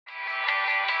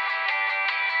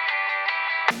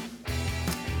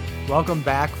Welcome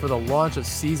back for the launch of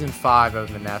Season 5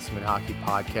 of the Nassau Hockey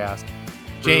Podcast.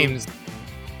 James,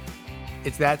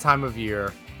 it's that time of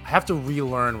year. I have to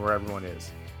relearn where everyone is.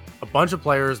 A bunch of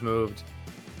players moved.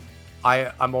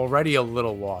 I'm already a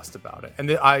little lost about it.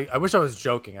 And I wish I was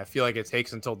joking. I feel like it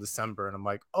takes until December, and I'm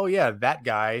like, oh yeah, that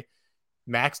guy,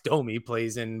 Max Domi,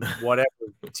 plays in whatever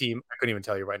team. I couldn't even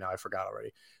tell you right now. I forgot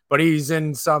already. But he's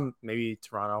in maybe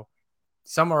Toronto,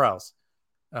 somewhere else.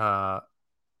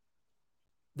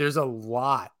 There's a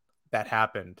lot that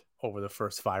happened over the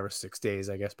first 5 or 6 days,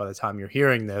 I guess, by the time you're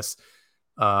hearing this.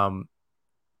 Any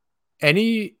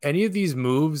of these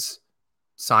moves,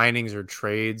 signings, or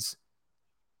trades,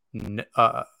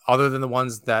 other than the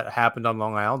ones that happened on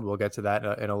Long Island, we'll get to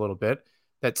that in a little bit,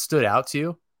 that stood out to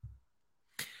you?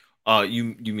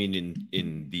 You mean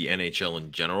in the NHL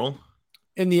in general?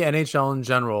 In the NHL in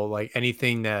general, like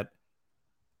anything that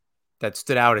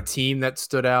stood out, a team that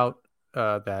stood out,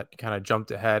 that kind of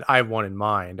jumped ahead. I have one in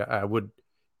mind. I would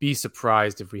be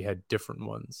surprised if we had different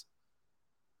ones.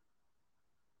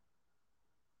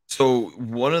 So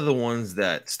one of the ones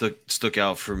that stuck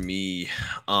out for me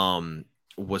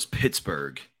was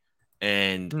Pittsburgh,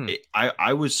 and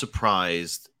I was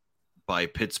surprised by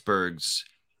Pittsburgh's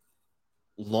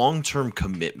long-term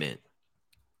commitment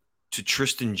to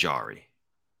Tristan Jarry,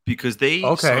 because they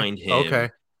signed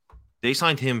him. They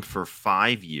signed him for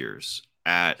 5 years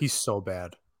at he's so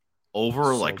bad,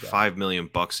 over like $5 million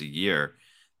a year.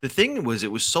 The thing was,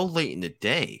 it was so late in the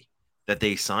day that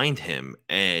they signed him,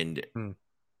 and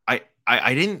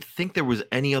I didn't think there was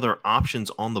any other options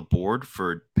on the board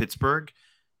for Pittsburgh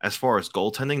as far as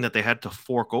goaltending, that they had to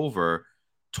fork over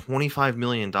 $25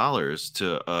 million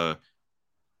to a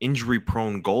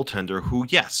injury-prone goaltender who,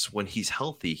 yes, when he's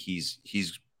healthy, he's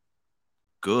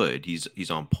good, he's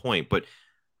on point, but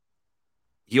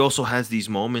he also has these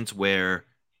moments where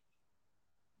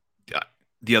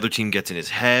the other team gets in his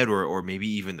head, or maybe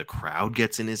even the crowd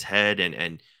gets in his head,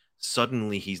 and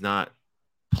suddenly he's not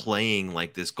playing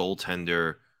like this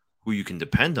goaltender who you can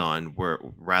depend on, where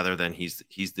rather than he's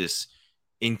this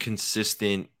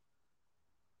inconsistent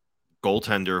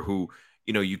goaltender who,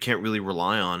 you can't really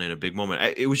rely on in a big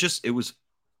moment. It was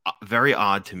very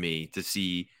odd to me to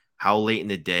see how late in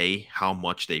the day, how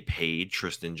much they paid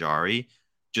Tristan Jarry,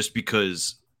 just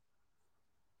because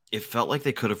it felt like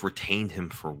they could have retained him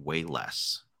for way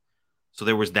less. So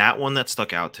there was that one that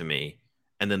stuck out to me.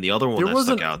 And then the other one that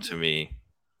stuck out to me.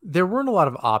 There weren't a lot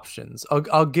of options.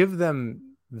 I'll give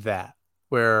them that.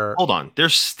 Where hold on,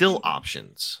 there's still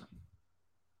options,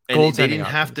 and they didn't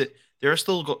have to. There are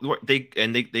still they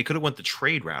could have went the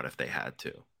trade route if they had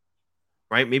to,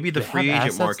 right? Maybe the free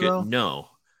agent market. Though? No,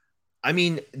 I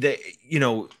mean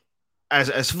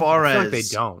as far as like they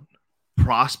don't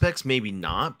prospects, maybe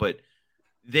not, but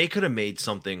they could have made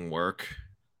something work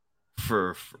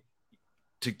to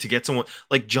get someone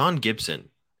like John Gibson.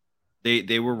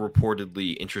 They were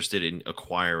reportedly interested in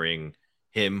acquiring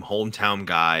him, hometown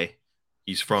guy.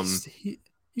 He's from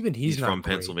he's from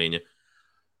Pennsylvania.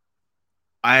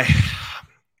 I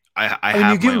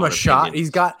mean, you give him a shot. He's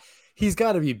got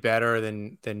to be better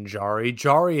than Jarry.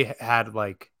 Jarry had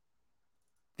like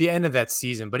the end of that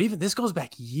season, but even this goes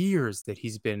back years that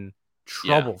he's been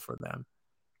trouble for them.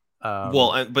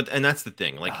 And that's the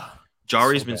thing. Like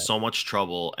Jarry's been so much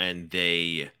trouble, and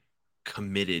they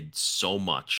committed so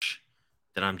much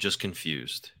that I'm just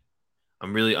confused.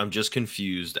 I'm just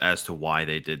confused as to why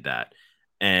they did that.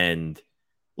 And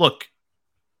look,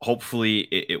 hopefully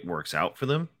it works out for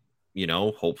them.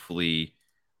 Hopefully,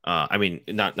 I mean,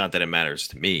 not that it matters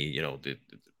to me,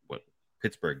 what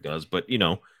Pittsburgh does, but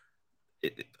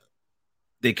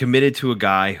they committed to a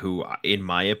guy who, in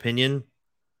my opinion,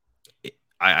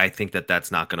 I think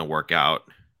that's not going to work out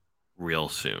real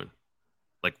soon.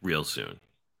 Like real soon.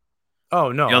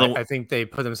 Oh no, I think they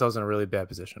put themselves in a really bad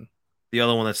position. The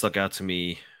other one that stuck out to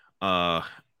me,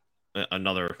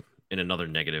 another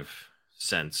negative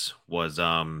sense, was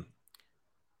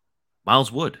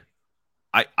Miles Wood.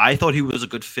 I thought he was a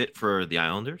good fit for the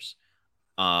Islanders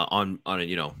on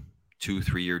a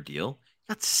 2-3 year deal.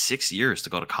 He got 6 years to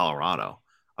go to Colorado.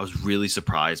 I was really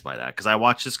surprised by that, because I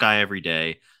watch this guy every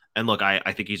day. And look,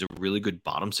 I think he's a really good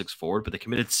bottom six forward, but they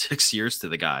committed 6 years to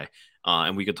the guy.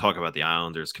 And we could talk about the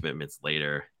Islanders' commitments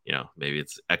later. Maybe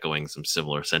it's echoing some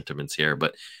similar sentiments here,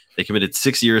 but they committed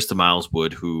 6 years to Miles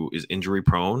Wood, who is injury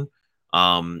prone.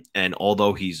 And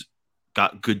although he's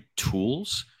got good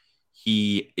tools,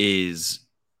 he is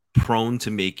prone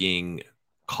to making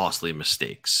costly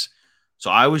mistakes. So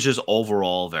I was just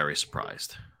overall very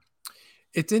surprised.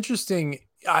 It's interesting.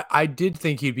 I did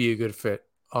think he'd be a good fit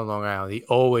on Long Island. He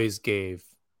always gave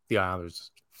the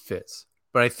Islanders fits,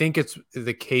 but I think it's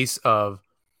the case of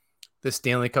the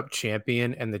Stanley Cup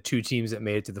champion and the two teams that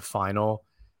made it to the final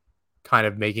kind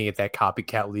of making it that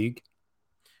copycat league.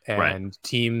 Right. And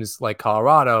teams like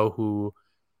Colorado, who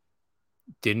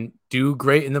didn't do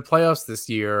great in the playoffs this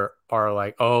year, are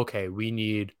like, oh, okay, we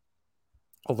need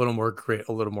a little more grit,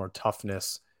 a little more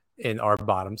toughness in our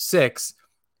bottom six.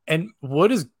 And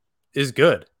Wood is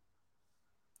good.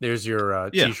 There's your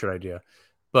t-shirt idea.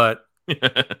 But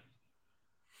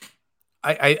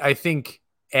I think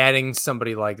adding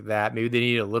somebody like that, maybe they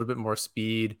need a little bit more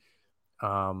speed.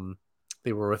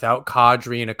 They were without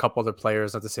Kadri and a couple other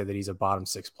players. Not to say that he's a bottom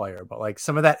six player, but like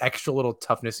some of that extra little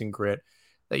toughness and grit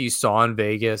that you saw in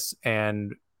Vegas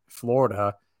and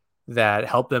Florida that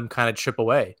helped them kind of chip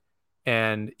away.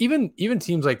 And even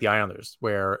teams like the Islanders,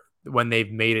 where when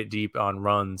they've made it deep on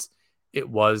runs, it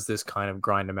was this kind of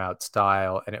grind them out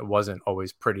style, and it wasn't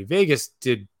always pretty. Vegas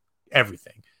did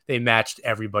everything. They matched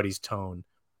everybody's tone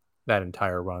that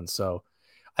entire run. So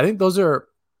I think those are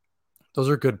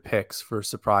good picks for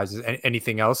surprises.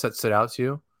 Anything else that stood out to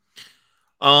you?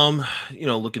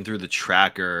 Looking through the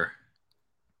tracker,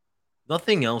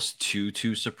 nothing else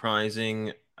too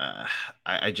surprising.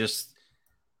 I just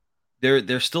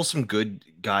there's still some good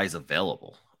guys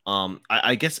available.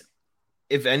 I guess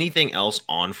if anything else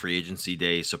on free agency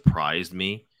day surprised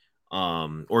me,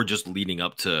 or just leading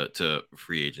up to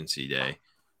free agency day,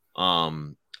 I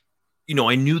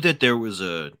knew that there was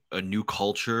a new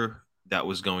culture that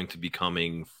was going to be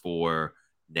coming for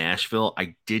Nashville.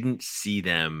 I didn't see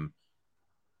them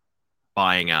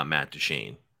buying out Matt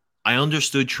Duchene. I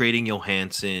understood trading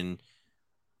Johansson.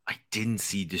 I didn't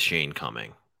see Duchene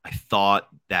coming. I thought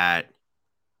that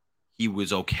he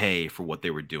was okay for what they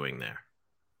were doing there.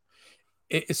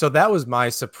 So that was my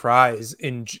surprise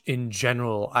in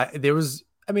general. There's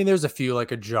a few,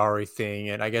 like a Jari thing,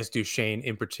 and I guess Duchene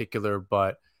in particular,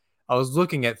 but I was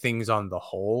looking at things on the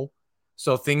whole.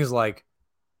 So things like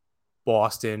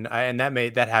Boston, and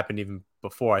that happened even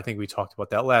before. I think we talked about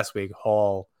that last week.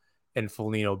 Hall and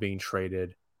Foligno being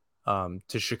traded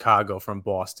to Chicago from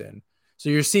Boston. So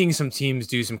you're seeing some teams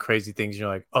do some crazy things. And you're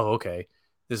like, oh, okay,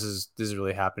 this is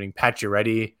really happening.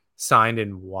 Pacioretty signed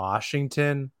in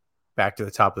Washington. Back to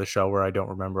the top of the show where I don't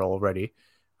remember already.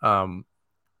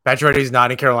 Pacioretty's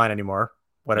not in Carolina anymore.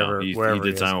 Whatever, he wherever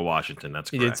did sign with Washington. That's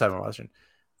correct. He did sign with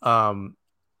Washington.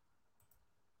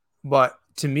 But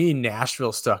to me,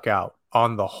 Nashville stuck out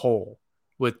on the whole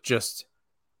with just,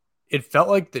 it felt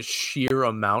like the sheer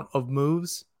amount of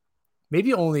moves,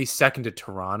 maybe only second to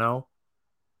Toronto.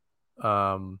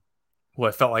 Who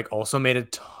I felt like also made a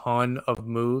ton of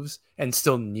moves and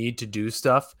still need to do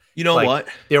stuff. You know, like, what?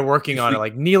 They're working on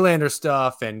like Nylander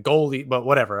stuff and goalie, but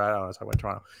whatever. I don't want to talk about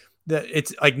Toronto.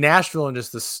 It's like Nashville and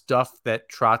just the stuff that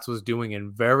Trotz was doing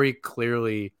and very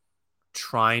clearly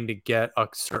trying to get a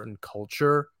certain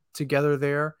culture together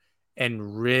there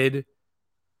and rid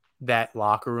that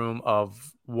locker room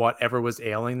of whatever was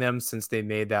ailing them since they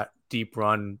made that deep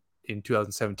run in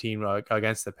 2017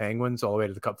 against the Penguins all the way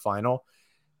to the Cup final.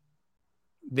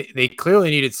 They clearly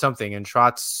needed something, and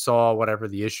Trotz saw whatever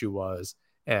the issue was,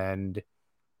 and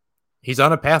he's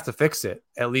on a path to fix it,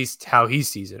 at least how he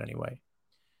sees it anyway.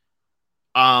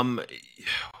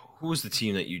 Who was the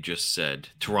team that you just said?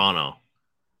 Toronto.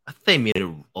 I think they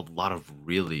made a lot of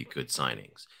really good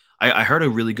signings. I heard a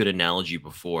really good analogy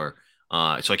before,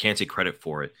 so I can't take credit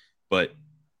for it, but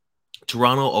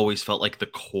Toronto always felt like the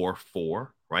core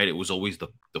four, right? It was always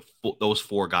those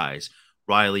four guys: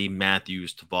 Riley,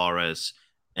 Matthews, Tavares,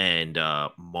 and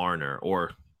Marner.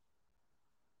 Or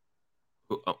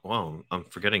well, I'm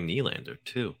forgetting Nylander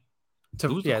too.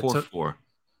 Who's the core four?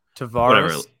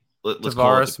 Tavares, let's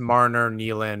Tavares, Marner,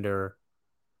 Nylander,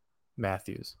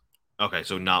 Matthews. Okay,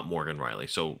 so not Morgan Riley.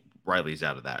 So Riley's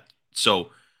out of that.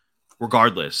 So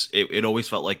regardless, it always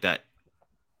felt like that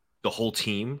the whole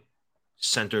team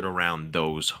centered around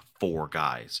those four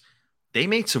guys. They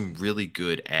made some really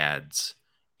good ads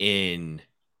in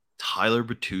Tyler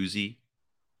Bertuzzi,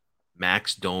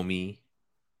 Max Domi.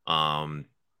 Now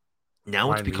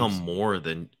Ryan it's become Reeves. More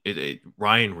than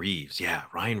Ryan Reeves. Yeah,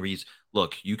 Ryan Reeves.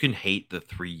 Look, you can hate the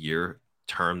 3-year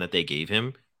term that they gave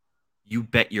him. You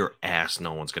bet your ass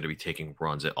no one's going to be taking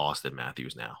runs at Austin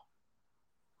Matthews now.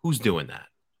 Who's doing that?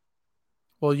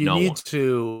 Well, you need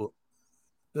to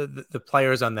the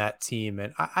players on that team,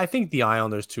 and I think the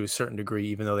Islanders to a certain degree,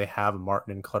 even though they have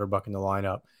Martin and Clutterbuck in the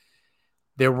lineup,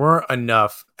 there weren't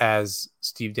enough, as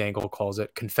Steve Dangle calls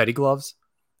it, confetti gloves,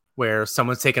 where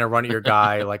someone's taking a run at your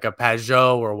guy like a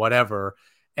Pajot or whatever,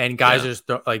 and guys are just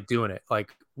like doing it.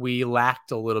 Like, we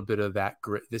lacked a little bit of that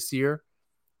grit this year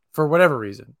for whatever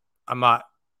reason. I'm not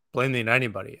blaming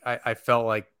anybody. I felt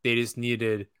like they just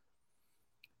needed,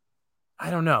 I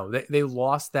don't know. They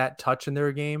lost that touch in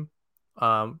their game.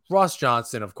 Ross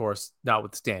Johnson, of course,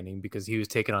 notwithstanding, because he was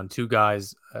taking on two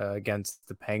guys against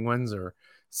the Penguins or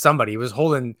somebody. He was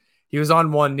on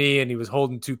one knee and he was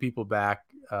holding two people back.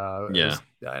 It was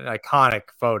an iconic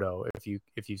photo if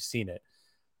you've seen it.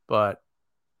 But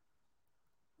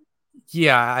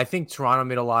yeah, I think Toronto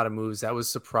made a lot of moves. That was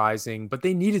surprising, but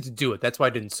they needed to do it. That's why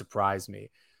it didn't surprise me.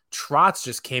 Trotz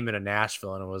just came into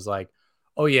Nashville and it was like,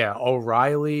 oh yeah,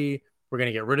 O'Reilly, we're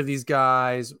gonna get rid of these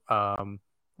guys.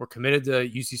 We're committed to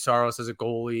UC Saros as a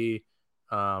goalie.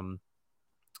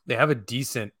 They have a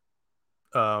decent.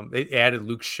 They added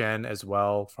Luke Shen as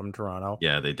well from Toronto.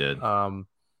 Yeah, they did.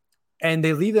 And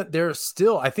they leave that they're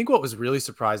still. I think what was really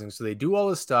surprising. So they do all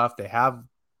this stuff. They have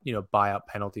buyout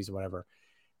penalties or whatever.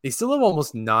 They still have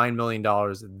almost $9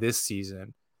 million this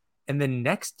season, and then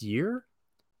next year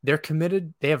they're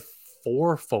committed. They have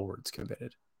 4 forwards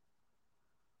committed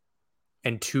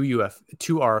and 2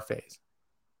 RFAs.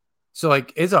 So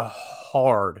like it's a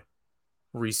hard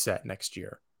reset next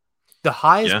year. The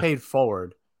highest paid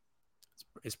forward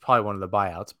is probably one of the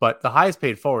buyouts, but the highest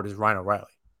paid forward is Ryan O'Reilly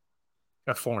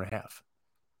at 4.5.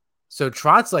 So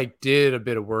Trotz did a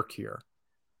bit of work here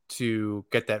to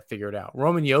get that figured out.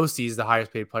 Roman Josi is the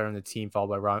highest paid player on the team,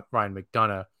 followed by Ryan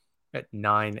McDonough at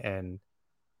 9 and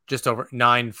just over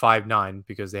 9.59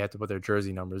 because they had to put their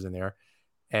jersey numbers in there,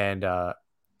 and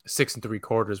 6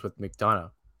 3/4 with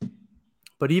McDonough.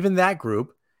 But even that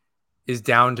group is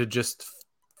down to just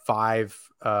 5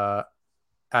 out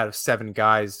of 7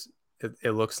 guys.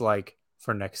 It looks like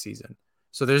for next season.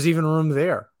 So there's even room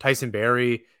there. Tyson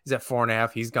Barrie is at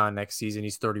 4.5. He's gone next season.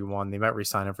 He's 31. They might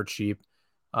re-sign him for cheap.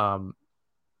 And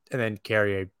then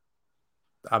Carrier,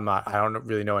 I don't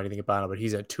really know anything about him, but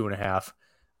he's at 2.5.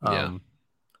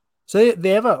 So they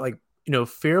have a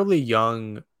fairly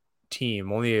young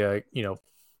team. Only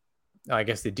I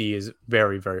guess the D is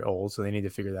very, very old, so they need to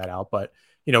figure that out. But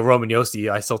Roman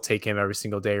Josi, I still take him every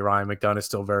single day. Ryan McDonough is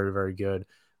still very, very good.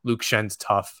 Luke Shen's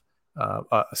tough,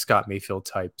 a Scott Mayfield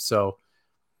type. So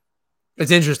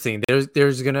it's interesting.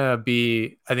 There's gonna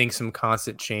be, I think, some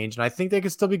constant change, and I think they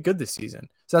could still be good this season.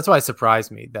 So that's why it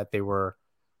surprised me that they were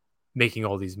making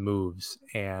all these moves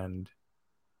and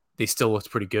they still looked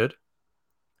pretty good.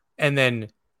 And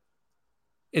then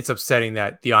it's upsetting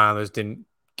that the Islanders didn't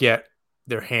get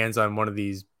their hands on one of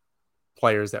these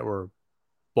players that were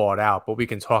bought out, but we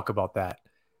can talk about that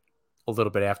a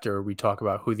little bit after we talk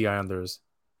about who the Islanders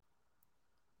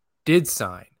did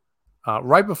sign.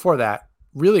 Right before that,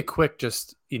 really quick,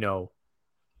 just,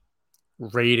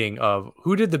 rating of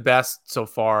who did the best so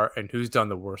far and who's done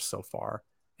the worst so far.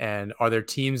 And are there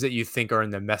teams that you think are in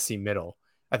the messy middle?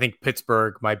 I think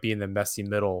Pittsburgh might be in the messy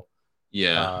middle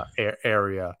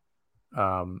area.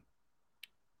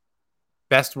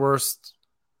 Best, worst,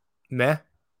 meh?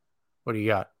 What do you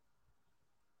got?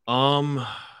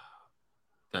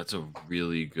 That's a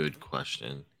really good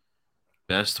question.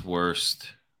 Best,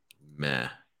 worst, meh.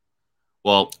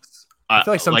 Well, I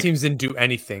feel like some teams didn't do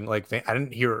anything. I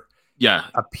didn't hear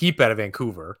a peep out of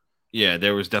Vancouver. Yeah,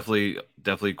 there was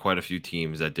definitely quite a few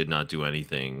teams that did not do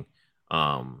anything,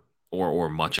 or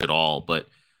much at all. But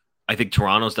I think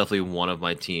Toronto's definitely one of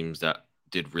my teams that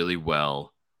did really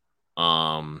well.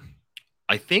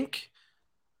 I think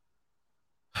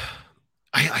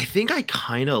I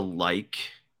kind of like.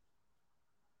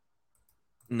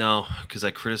 No, because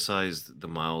I criticized the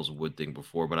Miles Wood thing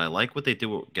before, but I like what they did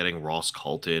with getting Ross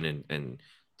Colton and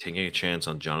taking a chance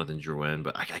on Jonathan Drouin.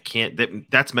 But I can't.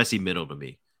 That's messy middle to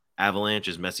me. Avalanche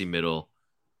is messy middle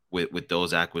with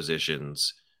those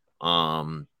acquisitions.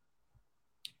 I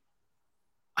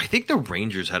think the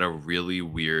Rangers had a really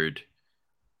weird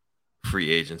free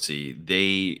agency.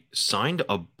 They signed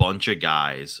a bunch of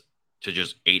guys to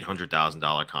just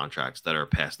 $800,000 contracts that are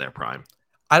past their prime.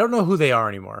 I don't know who they are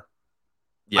anymore.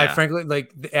 Yeah. I frankly,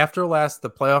 after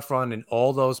the playoff run and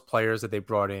all those players that they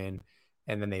brought in,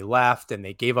 and then they left and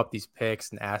they gave up these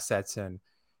picks and assets, and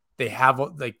they have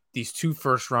these 2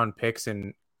 first-round picks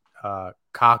in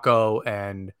Kakko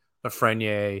and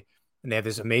Lafreniere, and they have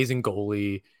this amazing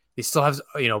goalie. They still have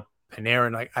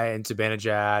Panarin and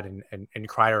Zibanejad and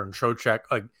Kreider and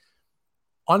Trocheck.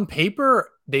 On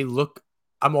paper, they look.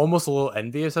 I'm almost a little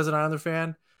envious as an Islander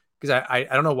fan because I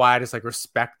don't know why I just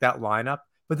respect that lineup.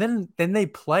 But then they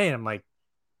play, and I'm like,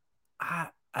 I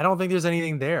don't think there's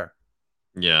anything there.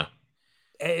 Yeah.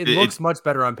 It looks much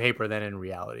better on paper than in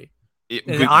reality.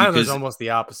 And the Islanders is almost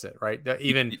the opposite, right?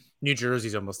 Even New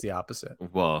Jersey's almost the opposite.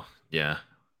 Well, yeah.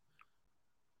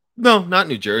 No, not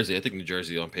New Jersey. I think New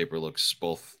Jersey on paper looks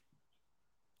both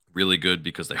really good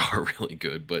because they are really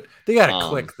good. But they got to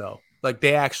click, though. Like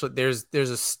they actually there's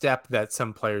a step that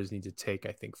some players need to take,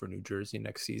 I think, for New Jersey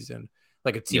next season,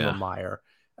 like a Timo Yeah. Meyer.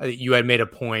 You had made a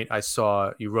point. I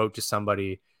saw you wrote to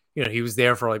somebody. He was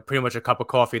there for like pretty much a cup of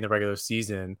coffee in the regular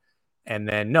season, and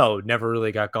then never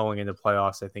really got going in the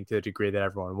playoffs. I think to the degree that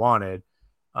everyone wanted.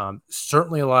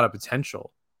 Certainly a lot of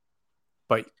potential,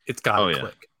 but it's got to Oh yeah.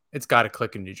 click. It's got to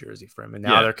click in New Jersey for him, and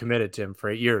now Yeah. they're committed to him for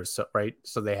 8 years. So right,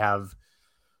 so they have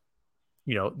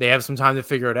they have some time to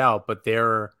figure it out, but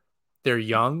they're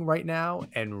young right now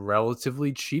and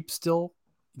relatively cheap still.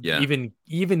 Yeah. Even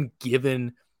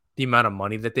given the amount of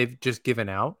money that they've just given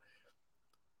out,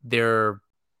 they're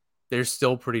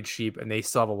still pretty cheap, and they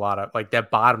still have a lot of like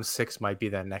that bottom six might be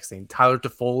that next thing. Tyler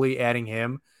Toffoli, adding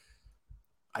him,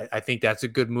 I think that's a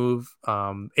good move.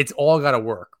 It's all got to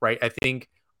work, right? I think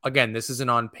again, this isn't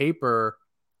on paper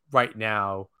right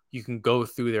now. You can go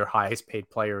through their highest paid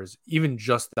players, even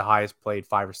just the highest paid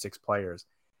 5 or 6 players,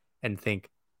 and think,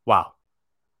 wow,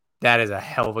 that is a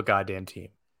hell of a goddamn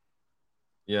team.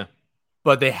 Yeah.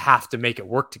 But they have to make it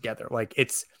work together. Like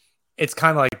it's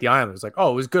kind of like the Islanders. Like,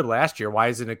 oh, it was good last year. Why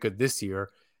isn't it good this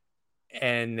year?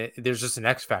 And there's just an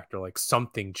X factor. Like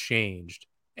something changed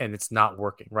and it's not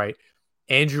working, right?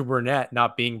 Andrew Burnett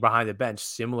not being behind the bench,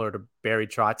 similar to Barry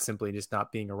Trotz simply just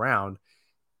not being around,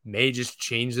 may just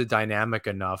change the dynamic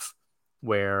enough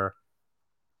where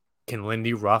can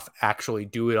Lindy Ruff actually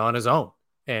do it on his own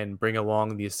and bring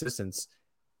along the assistants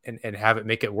and have it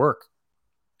make it work?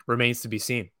 Remains to be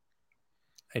seen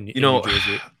in New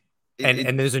Jersey.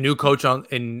 And there's a new coach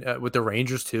with the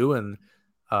Rangers too, and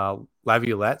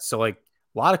Laviolette. So like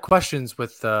a lot of questions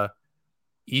with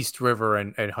East River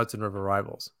and Hudson River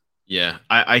rivals. Yeah,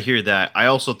 I hear that. I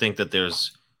also think that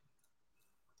there's,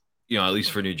 at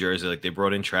least for New Jersey, like they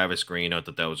brought in Travis Green. I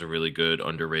thought that was a really good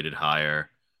underrated hire.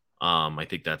 I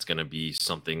think that's going to be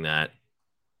something that,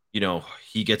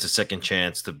 he gets a second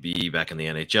chance to be back in the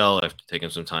NHL after taking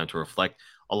some time to reflect.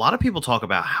 A lot of people talk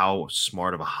about how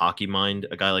smart of a hockey mind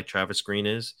a guy like Travis Green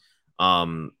is.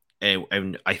 And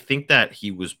I think that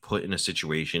he was put in a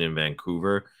situation in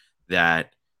Vancouver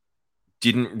that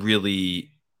didn't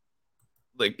really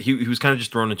like he was kind of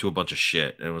just thrown into a bunch of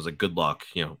shit and it was like good luck,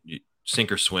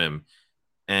 sink or swim.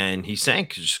 And he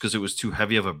sank just because it was too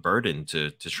heavy of a burden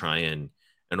to try and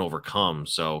overcome.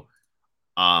 So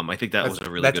I think that was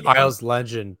a really good Isles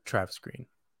legend Travis Green.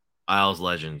 Isles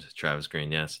legend Travis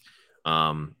Green, yes.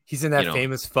 He's in that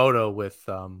famous photo with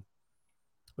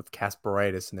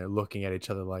Kasparaitis, and they're looking at each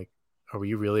other like, "Are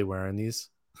we really wearing these?"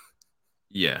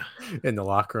 Yeah, in the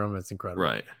locker room, it's incredible,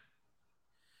 right?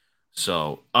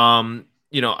 So, I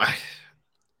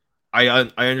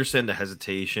understand the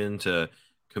hesitation to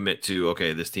commit to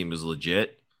this team is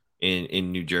legit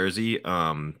in New Jersey.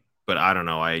 But I don't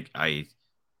know. I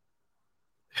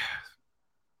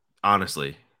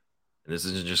honestly, and this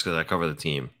isn't just because I cover the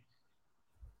team.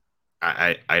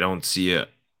 I don't see a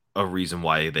reason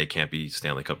why they can't be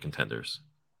Stanley Cup contenders.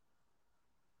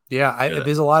 Yeah,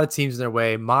 there's a lot of teams in their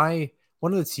way.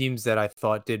 One of the teams that I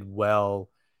thought did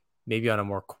well, maybe on a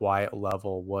more quiet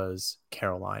level, was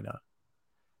Carolina.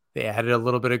 They added a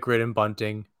little bit of grit in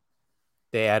Bunting.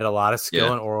 They added a lot of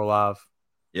skill in Orlov.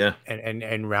 Yeah.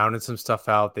 And rounded some stuff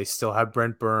out. They still have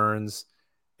Brent Burns.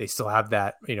 They still have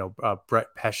that, Brett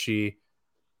Pesce.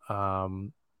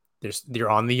 They're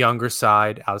on the younger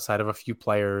side outside of a few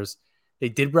players. They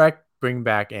did bring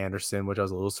back Anderson, which I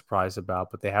was a little surprised about,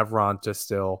 but they have Ronta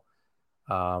still.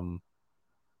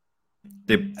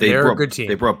 They're a good team.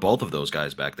 They brought both of those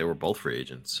guys back. They were both free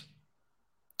agents.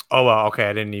 Oh, well, okay.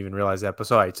 I didn't even realize that. But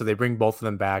so they bring both of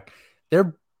them back.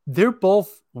 They're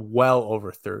both well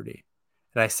over 30.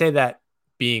 And I say that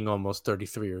being almost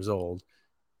 33 years old.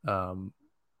 So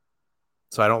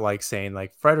I don't like saying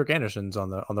like Frederik Andersen's on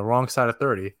the wrong side of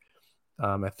 30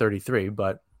 at 33,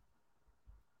 but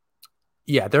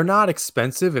yeah, they're not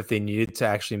expensive if they needed to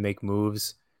actually make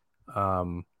moves.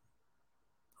 Ronta's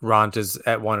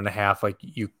at 1.5. Like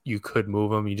you could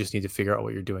move him. You just need to figure out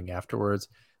what you're doing afterwards.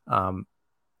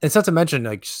 It's not to mention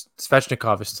like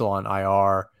Svechnikov is still on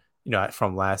IR,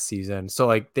 from last season. So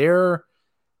like they're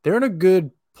in a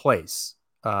good place.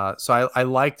 So I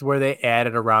liked where they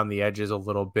added around the edges a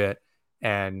little bit,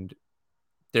 and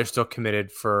they're still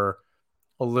committed for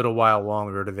a little while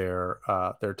longer to their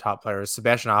top players.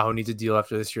 Sebastian Aho needs a deal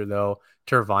after this year, though.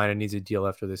 Teravainen needs a deal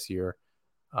after this year.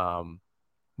 Martin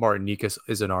Nikas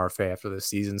is an RFA after this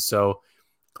season. So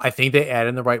I think they add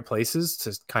in the right places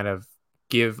to kind of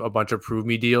give a bunch of prove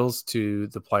me deals to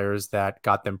the players that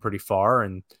got them pretty far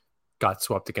and got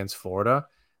swept against Florida.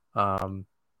 But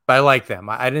I like them.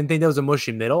 I didn't think that was a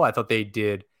mushy middle. I thought they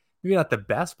did maybe not the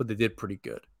best, but they did pretty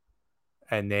good.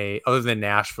 And they, other than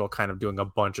Nashville kind of doing a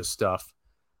bunch of stuff,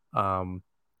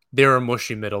 They're a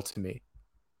mushy middle to me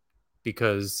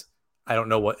because I don't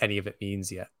know what any of it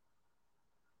means yet.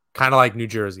 Kind of like New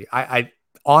Jersey. I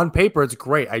on paper it's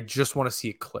great. I just want to see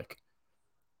it click.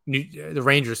 The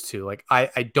Rangers too. Like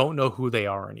I don't know who they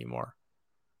are anymore.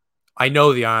 I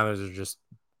know the Islanders are just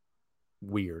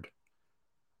weird,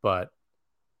 but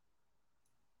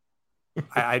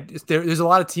there's a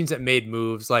lot of teams that made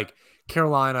moves like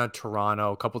Carolina,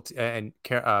 Toronto, and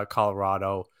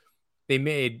Colorado. They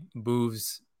made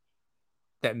moves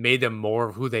that made them more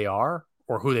of who they are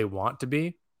or who they want to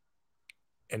be,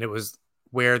 and it was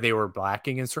where they were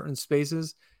lacking in certain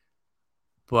spaces.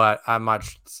 But I'm not.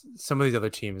 Some of these other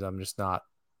teams, I'm just not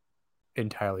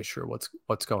entirely sure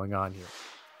what's going on here.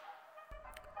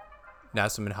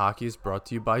 Nassaumen Hockey is brought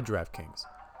to you by DraftKings.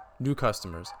 New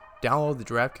customers, download the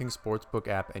DraftKings Sportsbook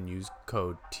app and use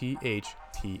code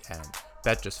THPN.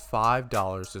 Bet just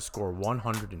 $5 to score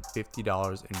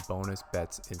 $150 in bonus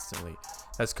bets instantly.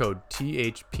 That's code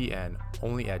THPN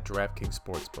only at DraftKings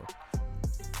Sportsbook.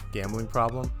 Gambling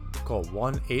problem? Call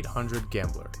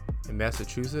 1-800-GAMBLER. In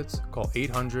Massachusetts, call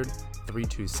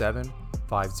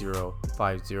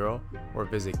 800-327-5050 or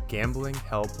visit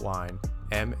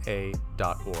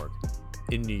gamblinghelplinema.org.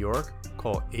 In New York,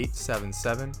 call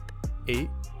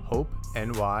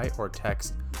 877-8-HOPE-NY or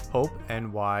text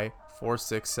HOPE-NY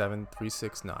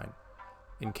 467-369.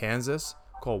 In Kansas,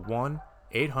 call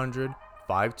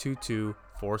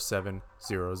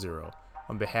 1-800-522-4700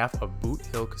 on behalf of Boot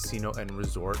Hill Casino and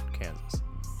Resort, Kansas.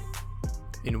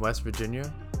 In West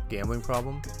Virginia, gambling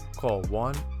problem? Call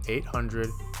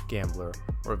 1-800-GAMBLER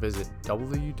or visit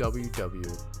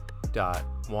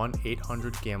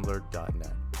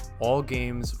www.1800gambler.net. All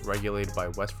games regulated by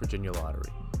West Virginia Lottery.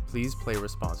 Please play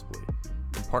responsibly.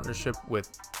 In partnership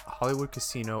with Hollywood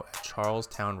Casino at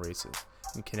Charlestown Races.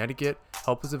 In Connecticut,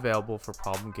 help is available for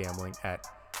problem gambling at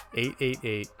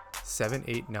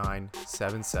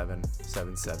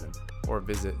 888-789-7777 or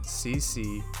visit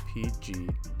ccpg.org.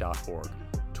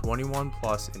 21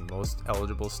 plus in most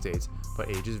eligible states, but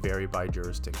ages vary by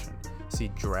jurisdiction. See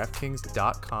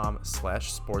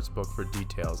DraftKings.com/sportsbook for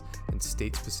details and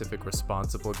state-specific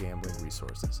responsible gambling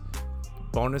resources.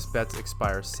 Bonus bets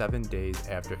expire 7 days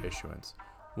after issuance.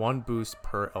 1 boost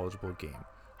per eligible game.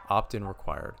 Opt-in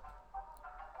required.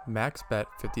 Max bet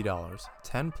 $50.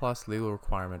 10 plus legal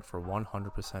requirement for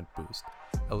 100% boost.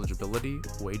 Eligibility,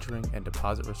 wagering, and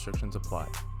deposit restrictions apply.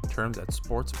 Terms at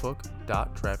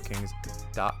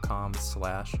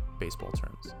sportsbook.draftkings.com/baseball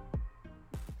terms.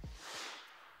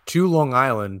 To Long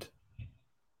Island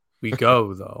we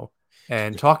go, though.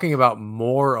 And talking about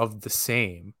more of the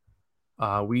same,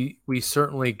 we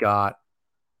certainly got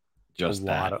just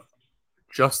that.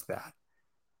 Just that.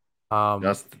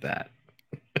 Just that.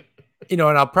 And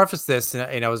I'll preface this,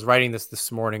 and I was writing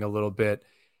this morning a little bit.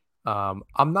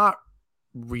 I'm not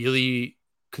really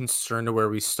concerned to where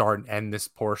we start and end this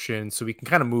portion, so we can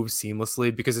kind of move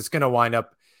seamlessly because it's going to wind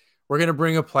up, we're going to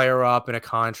bring a player up in a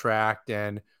contract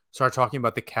and start talking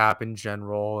about the cap in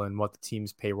general and what the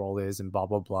team's payroll is and blah,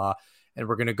 blah, blah. And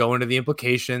we're going to go into the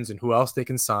implications and who else they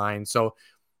can sign. So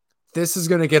this is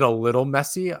going to get a little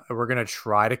messy. We're going to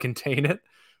try to contain it,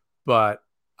 but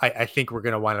I think we're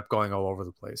going to wind up going all over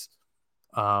the place.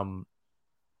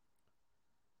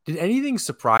 Did anything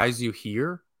surprise you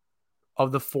here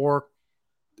of the four?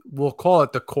 We'll call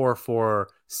it the core four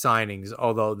signings,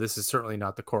 although this is certainly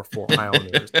not the core four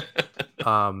Islanders.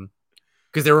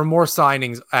 Because there were more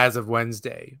signings as of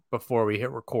Wednesday before we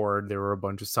hit record. There were a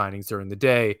bunch of signings during the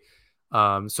day.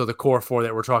 So the core four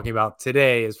that we're talking about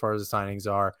today, as far as the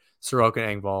signings are,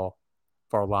 Sorokin, Engvall,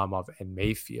 Varlamov, and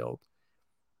Mayfield.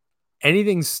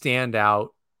 Anything stand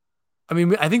out? I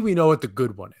mean, I think we know what the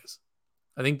good one is.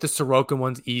 I think the Sorokin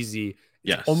one's easy.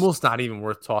 Yes. It's almost not even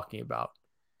worth talking about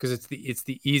because it's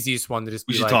the easiest one to just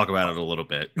be we should talk about it a little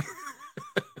bit.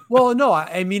 Well, no,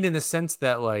 I mean in the sense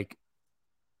that like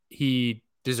he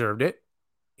deserved it.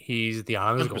 He's the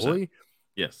Islanders goalie.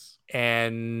 Yes.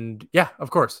 And yeah, of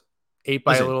course. 8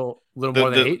 by a little more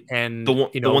than 8. And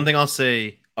the one thing I'll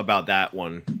say about that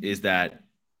one is that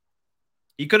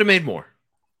he could have made more.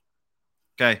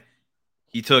 Okay.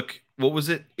 He took, what was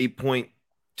it? 8.25.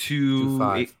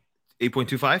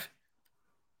 8.25?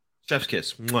 Chef's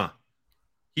kiss. Mwah.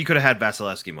 He could have had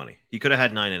Vasilevsky money. He could have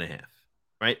had 9.5,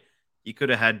 right? He could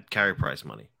have had Carey Price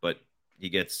money, but he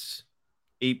gets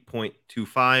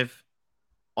 8.25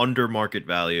 under market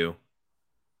value.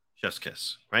 Chef's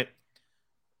kiss, right?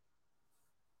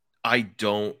 I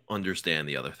don't understand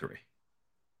the other three.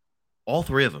 All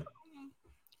three of them.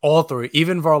 All three.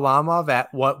 Even Varlamov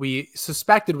at what we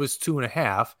suspected was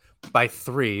 2.5 by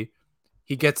 3.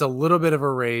 He gets a little bit of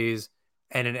a raise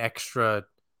and an extra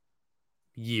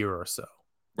year or so.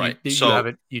 Right. You have So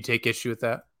it. You take issue with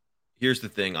that? here's the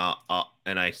thing.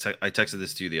 And I texted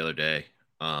this to you the other day.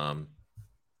 Um,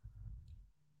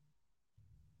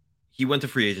 he went to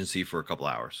free agency for a couple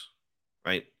hours,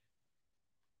 right?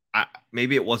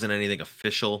 Maybe it wasn't anything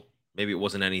official. Maybe it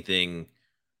wasn't anything,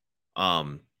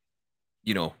 um,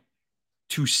 you know,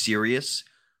 too serious.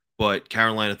 But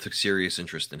Carolina took serious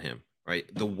interest in him, right?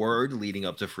 The word leading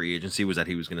up to free agency was that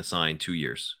he was going to sign 2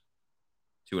 years,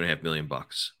 2.5 million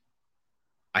bucks.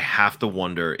 I have to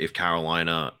wonder if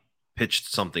Carolina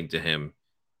pitched something to him.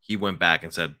 He went back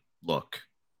and said, "Look,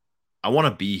 I want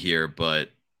to be here, but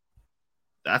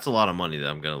that's a lot of money that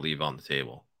I'm going to leave on the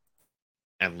table."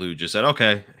 And Lou just said,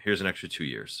 "Okay, here's an extra 2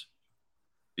 years."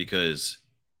 Because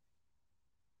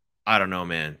I don't know,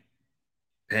 man.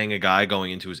 Paying a guy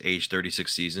going into his age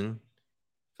 36 season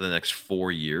for the next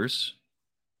 4 years.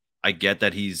 I get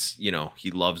that he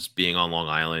loves being on Long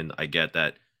Island. I get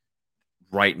that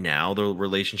right now the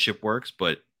relationship works,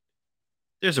 but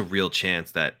there's a real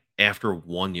chance that after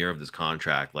 1 year of this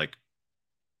contract, like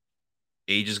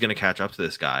age is going to catch up to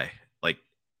this guy. Like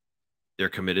they're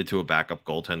committed to a backup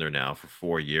goaltender now for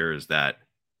 4 years. That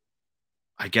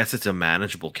I guess it's a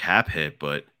manageable cap hit,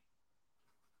 but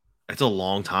it's a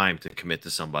long time to commit to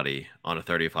somebody on a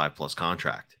 35 plus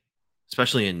contract,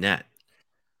 especially in net.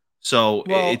 So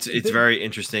Well, it's very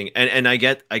interesting, and I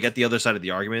get the other side of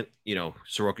the argument.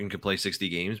 Sorokin could play 60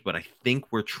 games, but I think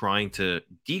we're trying to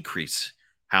decrease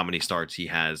how many starts he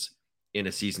has in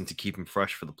a season to keep him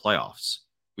fresh for the playoffs.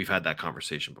 We've had that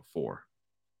conversation before.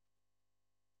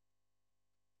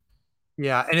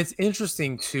 yeah, and it's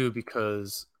interesting too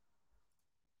because,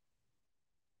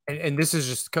 and this is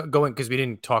just going because we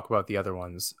didn't talk about the other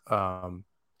ones, No,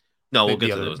 the, we'll get the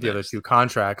to other those the other next. two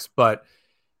contracts. But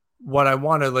what I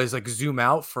want to is like zoom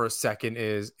out for a second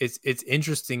is it's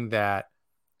interesting that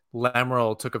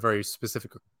Lamoureux took a very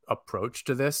specific approach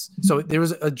to this. So there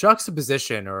was a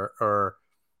juxtaposition or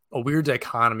a weird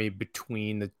dichotomy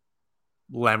between the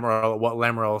what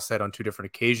Lamoureux said on two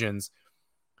different occasions.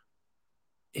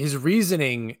 His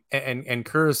reasoning, and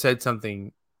Kerr said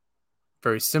something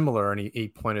very similar, and he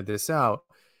pointed this out,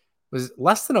 was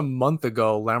less than a month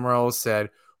ago, Lamoureux said,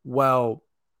 well,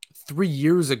 3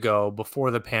 years ago,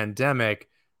 before the pandemic,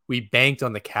 we banked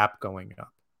on the cap going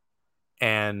up.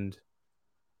 And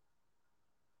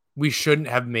we shouldn't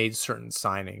have made certain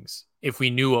signings if we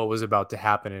knew what was about to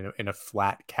happen in a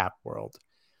flat cap world.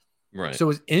 Right. So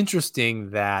it's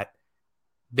interesting that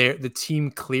the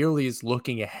team clearly is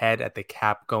looking ahead at the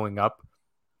cap going up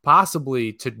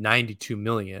possibly to 92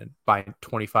 million by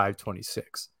 25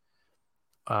 26.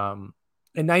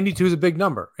 And 92 is a big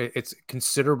number. It's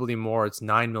considerably more. It's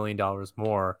 $9 million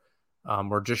more.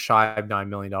 We're just shy of $9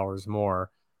 million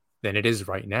more than it is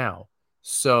right now.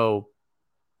 So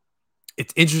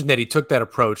it's interesting that he took that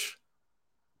approach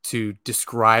to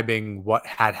describing what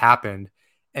had happened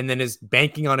and then is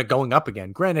banking on it going up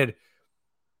again. Granted,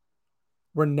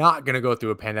 we're not going to go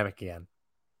through a pandemic again.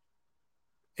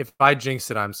 If I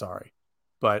jinxed it, I'm sorry.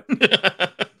 But,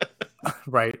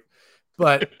 right.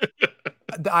 But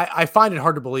I find it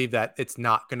hard to believe that it's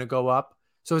not going to go up.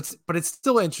 But it's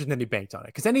still interesting that he banked on it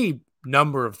because any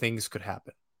number of things could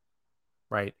happen.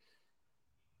 Right.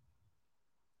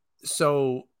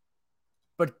 So,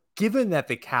 but given that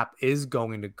the cap is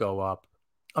going to go up,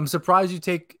 I'm surprised you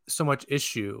take so much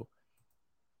issue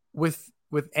with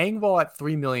Engvall at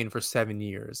 3 million for 7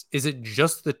 years. Is it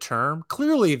just the term?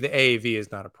 Clearly the AAV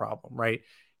is not a problem, right?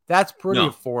 That's pretty No.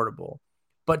 affordable.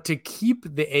 But to keep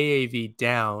the AAV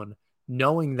down,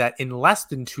 knowing that in less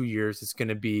than 2 years it's going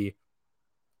to be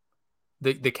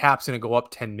the cap's going to go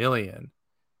up 10 million.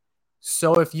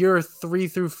 So if you're 3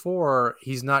 through 4,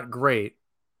 he's not great.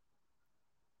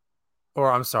 Or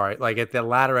I'm sorry, like at the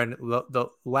latter end, the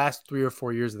last 3 or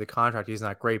 4 years of the contract, he's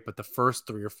not great, but the first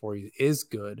 3 or 4 is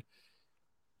good.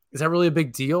 Is that really a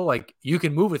big deal? Like you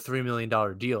can move a $3 million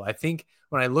deal. I think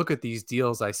when I look at these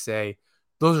deals, I say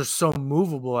those are so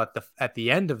movable at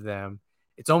the end of them,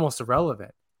 it's almost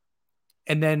irrelevant.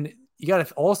 And then you got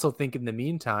to also think in the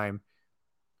meantime,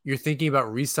 you're thinking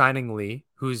about re-signing Lee,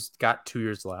 who's got 2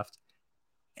 years left,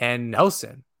 and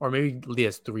Nelson, or maybe Lee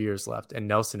has 3 years left and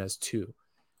Nelson has 2.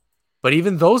 But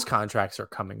even those contracts are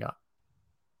coming up.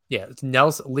 Yeah, it's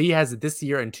Nelson. Lee has it this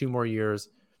year and 2 more years.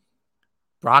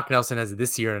 Brock Nelson has it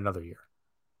this year and another year.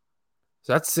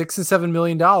 So that's $6 and $7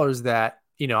 million that,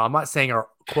 I'm not saying are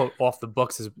quote off the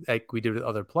books as like we did with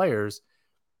other players,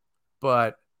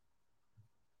 but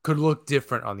could look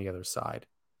different on the other side.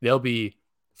 They'll be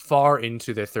far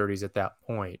into their 30s at that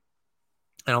point.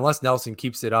 And unless Nelson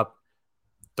keeps it up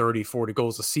 30, 40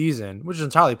 goals a season, which is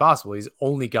entirely possible, he's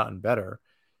only gotten better.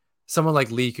 Someone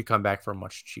like Lee could come back for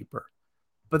much cheaper.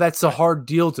 But that's a hard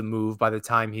deal to move by the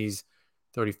time he's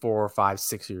 34 or 5,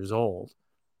 6 years old.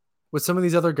 With some of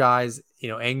these other guys,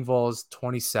 Engvall's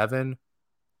 27.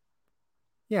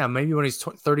 Yeah, maybe when he's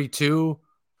 32,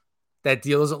 that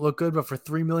deal doesn't look good, but for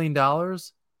 $3 million,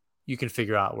 you can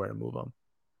figure out where to move him.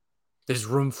 There's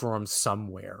room for him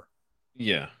somewhere.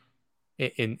 Yeah.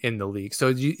 In the league. So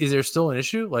is there still an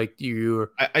issue? Like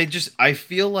I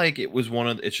feel like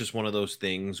it's just one of those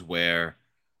things where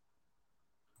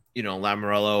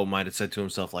Lamoriello might have said to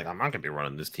himself, like, I'm not gonna be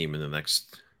running this team in the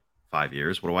next 5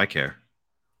 years. What do I care?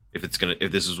 If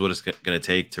this is what it's gonna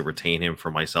take to retain him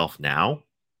for myself now,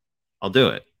 I'll do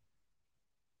it.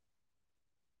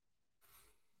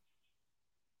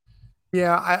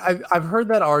 Yeah, I've heard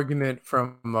that argument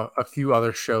from a few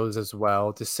other shows as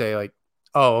well, to say like,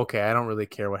 oh, okay, I don't really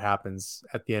care what happens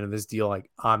at the end of this deal. Like,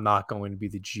 I'm not going to be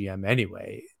the GM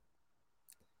anyway.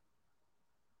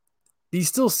 These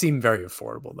still seem very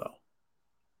affordable though.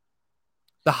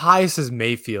 The highest is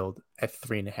Mayfield at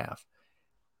 3.5.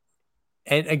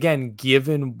 And again,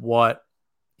 given what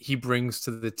he brings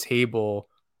to the table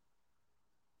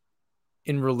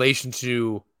in relation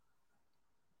to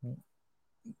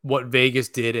what Vegas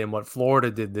did and what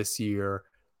Florida did this year,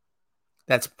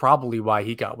 that's probably why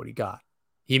he got what he got.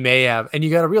 He may have, and you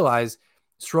got to realize,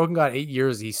 Sorokin got 8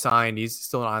 years. He signed. He's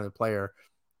still an island player.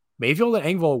 Mayfield and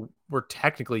Engvall were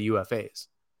technically UFAs.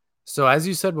 So as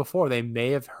you said before, they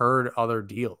may have heard other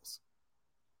deals,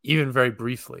 even very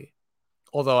briefly.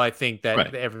 Although I think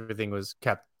that everything was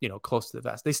kept, close to the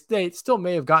vest. They still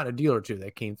may have gotten a deal or two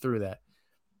that came through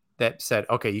that said,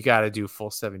 okay, you got to do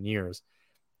full 7 years.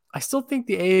 I still think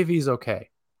the AAV is okay.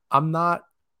 I'm not.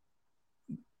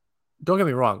 Don't get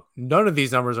me wrong. None of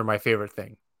these numbers are my favorite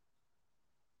thing.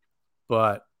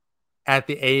 But at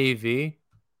the AAV,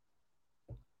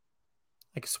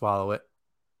 I can swallow it.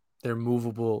 They're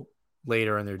movable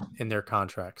later in their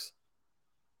contracts.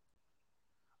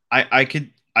 I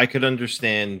could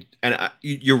understand, and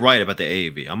you're right about the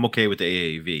AAV. I'm okay with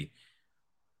the AAV.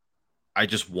 I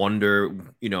just wonder,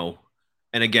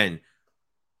 and again,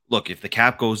 look, if the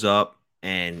cap goes up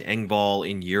and Engvall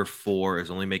in year 4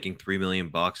 is only making $3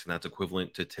 million, and that's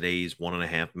equivalent to today's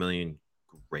 $1.5 million,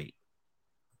 great.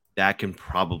 That can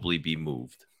probably be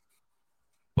moved.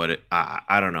 But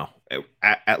I don't know.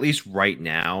 At least right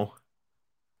now,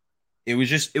 it was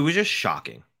just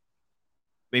shocking.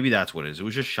 Maybe that's what it is. It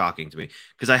was just shocking to me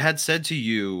because I had said to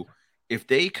you, if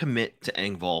they commit to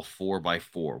Engvall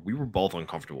 4x4, we were both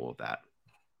uncomfortable with that.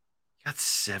 That's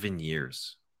 7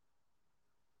 years.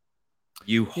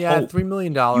 You hope $3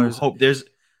 million. You hope there's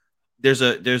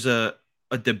a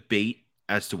debate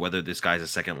as to whether this guy's a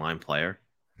second line player,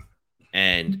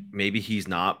 and maybe he's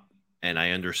not. And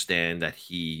I understand that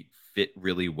he fit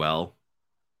really well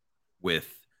with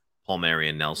Palmieri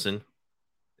and Nelson.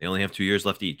 They only have 2 years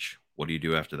left each. What do you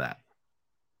do after that?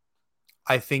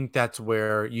 I think that's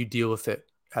where you deal with it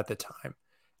at the time.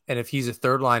 And if he's a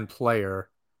third line player,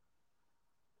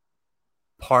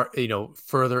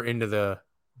 further into the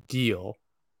deal,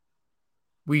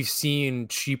 we've seen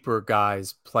cheaper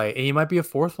guys play, and he might be a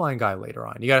fourth line guy later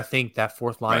on. You got to think that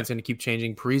fourth line is going to keep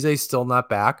changing. Parise's still not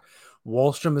back.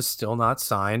 Wahlstrom is still not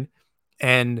signed.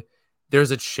 And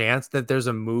there's a chance that there's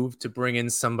a move to bring in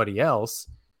somebody else.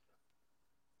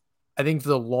 I think for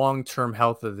the long-term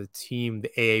health of the team,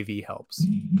 the AAV helps,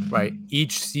 right?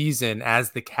 Each season,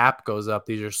 as the cap goes up,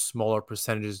 these are smaller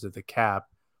percentages of the cap.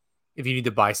 If you need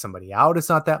to buy somebody out, it's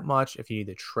not that much. If you need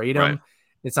to trade them,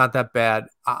 it's not that bad.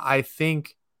 I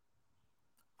think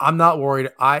I'm not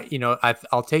worried.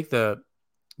 I'll take the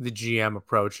GM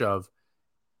approach of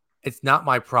it's not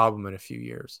my problem in a few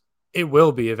years. It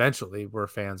will be eventually. We're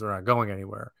fans. We're not going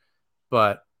anywhere.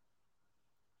 But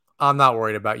I'm not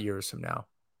worried about years from now.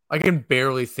 I can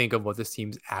barely think of what this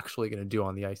team's actually going to do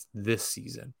on the ice this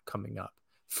season coming up.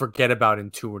 Forget about in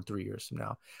 2 or 3 years from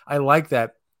now. I like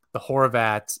that the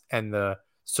Horvats and the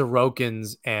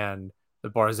Sorokins and the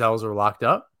Barzels are locked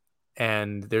up.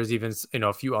 And there's even,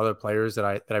 a few other players that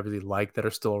I really like that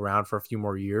are still around for a few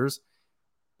more years.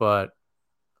 But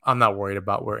I'm not worried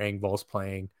about where Engvall's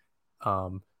playing.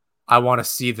 I want to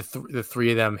see the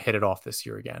three of them hit it off this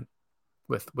year again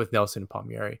with Nelson and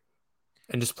Palmieri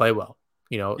and just play well.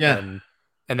 And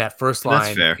that first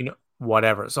line,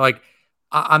 whatever. So like,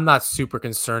 I'm not super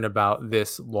concerned about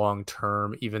this long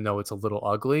term, even though it's a little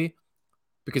ugly,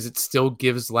 because it still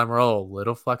gives Lamoriello a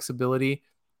little flexibility.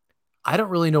 I don't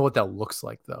really know what that looks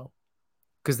like though,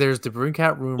 because there's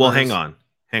DeBrincat rumors. Well, hang on.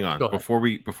 Before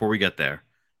we get there,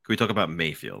 can we talk about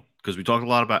Mayfield? Because we talked a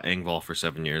lot about Engvall for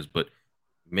 7 years, but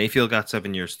Mayfield got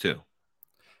 7 years too.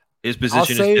 His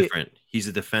position is different. He's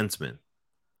a defenseman.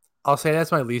 I'll say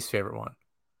that's my least favorite one.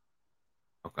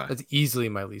 Okay. That's easily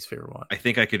my least favorite one. I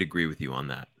think I could agree with you on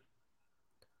that.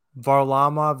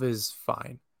 Varlamov is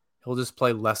fine. He'll just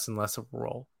play less and less of a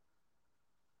role.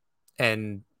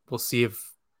 And we'll see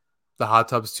if the hot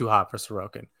tub's too hot for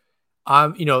Sorokin.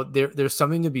 There's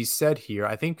something to be said here.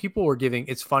 I think people were giving,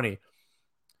 it's funny,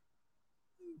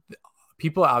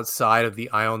 people outside of the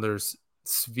Islanders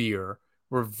sphere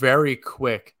were very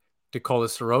quick to call the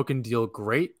Sorokin deal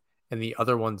great and the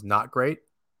other one's not great.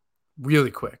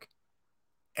 Really quick.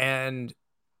 And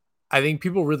I think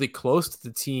people really close to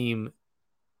the team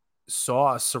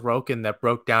saw a Sorokin that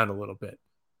broke down a little bit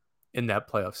in that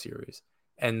playoff series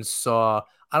and saw,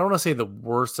 I don't want to say the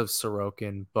worst of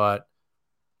Sorokin, but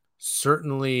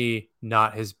certainly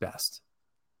not his best.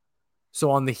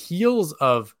 So on the heels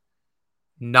of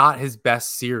not his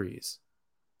best series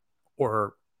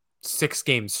or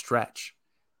 6-game stretch,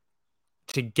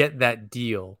 to get that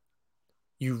deal,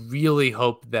 you really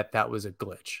hope that that was a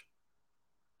glitch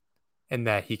and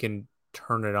that he can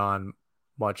turn it on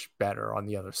much better on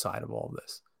the other side of all of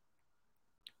this.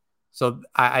 So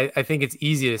I think it's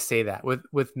easy to say that.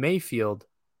 With Mayfield,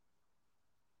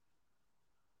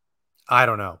 I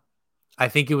don't know. I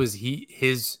think it was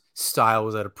his style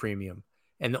was at a premium,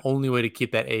 and the only way to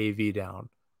keep that AAV down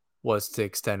was to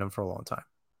extend him for a long time.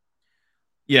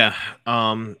 Yeah,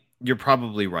 you're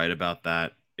probably right about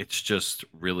that. It's just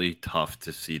really tough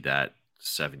to see that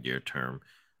 7-year term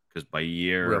because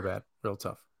Real bad, real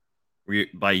tough.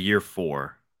 by year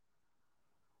 4,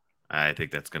 I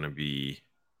think that's going to be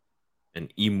an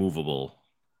immovable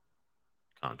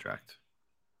contract.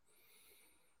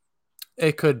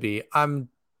 It could be. I'm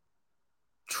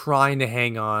trying to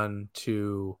hang on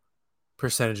to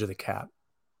percentage of the cap.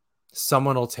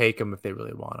 Someone will take him if they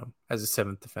really want him as a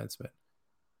 7th defenseman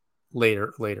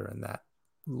later in that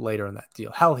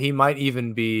deal. Hell, he might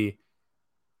even be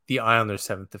the Islanders'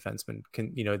 7th defenseman.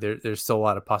 There's still a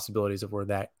lot of possibilities of where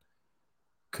that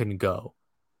can go.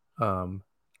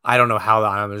 I don't know how the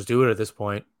Islanders do it at this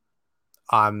point.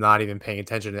 I'm not even paying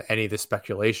attention to any of the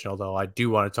speculation, although I do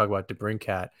want to talk about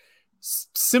DeBrincat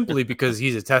simply because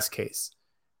he's a test case,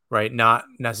 right? Not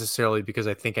necessarily because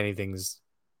I think anything's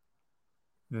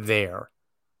there.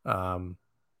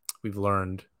 We've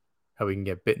learned how we can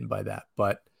get bitten by that.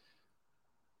 But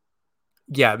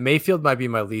yeah, Mayfield might be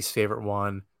my least favorite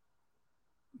one.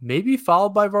 Maybe followed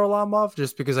by Varlamov,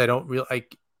 just because I don't really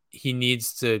like. He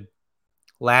needs to.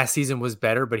 Last season was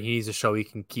better, but he needs to show he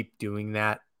can keep doing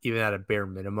that, even at a bare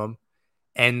minimum.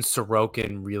 And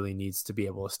Sorokin really needs to be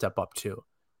able to step up too,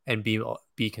 and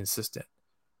be consistent.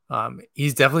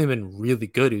 He's definitely been really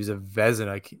good. He was a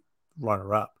Vezina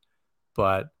runner-up,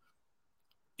 but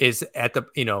is at the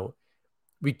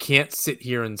we can't sit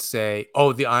here and say,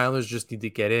 oh, the Islanders just need to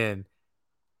get in,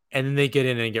 and then they get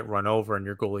in and get run over, and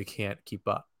your goalie can't keep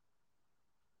up.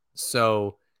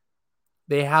 So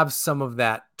they have some of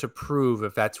that to prove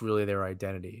if that's really their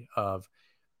identity of,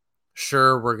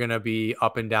 sure, we're going to be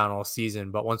up and down all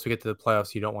season, but once we get to the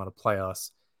playoffs, you don't want to play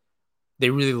us. They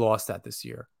really lost that this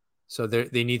year. So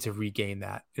they need to regain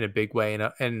that in a big way.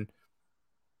 And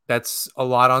that's a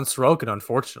lot on Sorokin,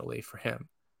 unfortunately, for him.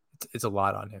 It's a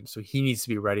lot on him. So he needs to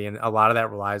be ready. And a lot of that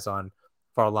relies on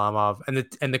Varlamov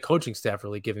and the coaching staff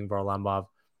really giving Varlamov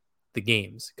the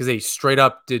games, because they straight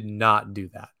up did not do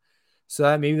that.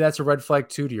 So maybe that's a red flag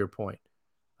too, to your point.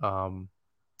 The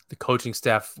coaching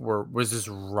staff was just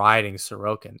riding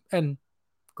Sorokin. And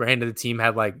granted, the team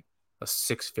had like a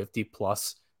 650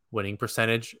 plus winning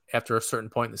percentage after a certain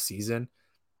point in the season,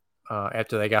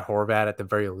 after they got Horvat at the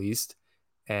very least.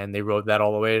 And they rode that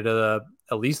all the way to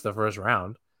at least the first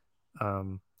round.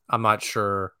 I'm not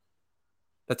sure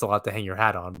that's a lot to hang your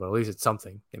hat on, but at least it's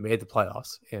something. They made the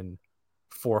playoffs in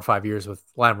 4 or 5 years with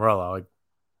Lamoriello. It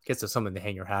gets to something to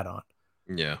hang your hat on.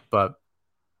 Yeah. But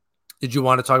did you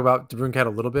want to talk about DeBrincat a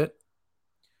little bit?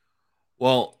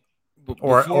 Well,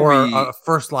 or a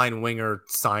first line winger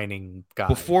signing guy.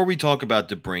 Before we talk about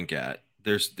DeBrincat,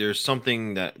 there's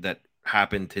something that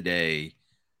happened today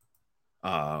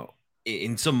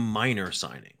in some minor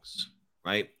signings,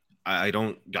 right? I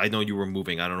know you were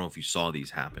moving. I don't know if you saw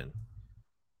these happen.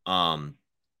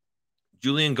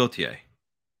 Julien Gauthier,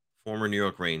 former New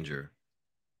York Ranger,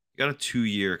 got a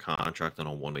 2-year contract on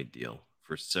a one-way deal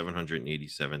for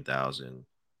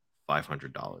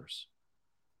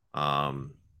 $787,500.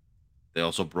 They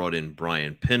also brought in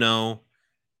Brian Pino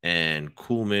and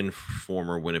Kuhlman,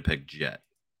 former Winnipeg Jet,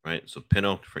 right? So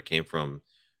Pino came from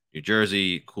New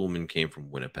Jersey, Kuhlman came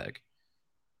from Winnipeg.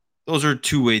 Those are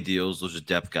 2-way deals. Those are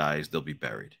depth guys. They'll be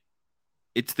buried.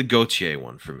 It's the Gauthier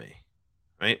one for me,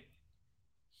 right?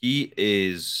 He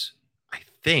is, I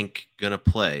think, going to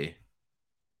play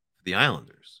for the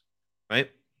Islanders, right?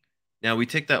 Now we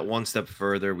take that one step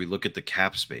further. We look at the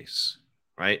cap space,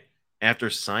 right? After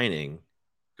signing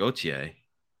Gauthier,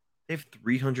 they have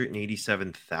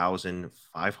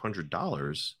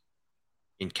 $387,500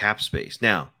 in cap space.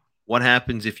 Now, what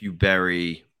happens if you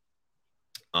bury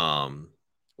um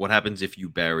what happens if you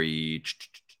bury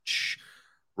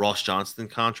Ross Johnston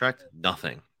contract?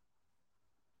 Nothing.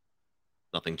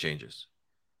 Nothing changes.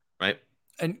 Right?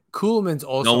 And Kuhlman's No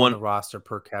also on one the roster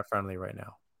per cap friendly right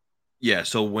now. Yeah,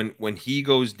 so when he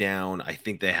goes down, I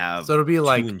think they have So it'll be two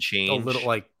like and a little change.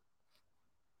 like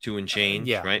Two and change,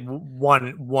 yeah, right?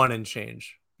 one and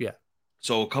change. Yeah.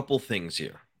 So a couple things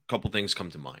here. A couple things come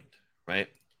to mind, right?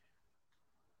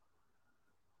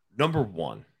 Number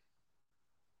one,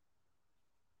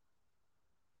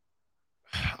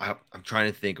 I'm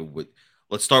trying to think of what.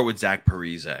 Let's start with Zach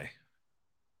Parise.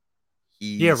 Yeah,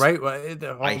 He's, right.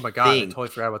 Oh I my god, I think, totally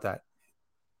forgot about that.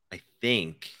 I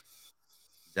think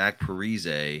Zach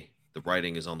Parise, the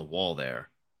writing is on the wall there.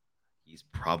 He's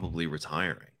probably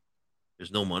retiring.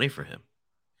 There's no money for him.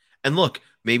 And look,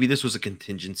 maybe this was a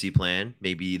contingency plan.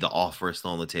 Maybe the offer is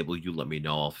still on the table. You let me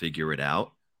know. I'll figure it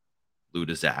out. Lou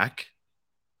to Zach,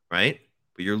 right?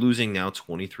 But you're losing now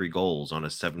 23 goals on a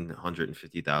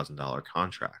 $750,000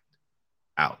 contract.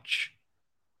 Ouch.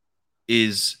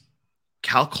 Is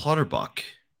Cal Clutterbuck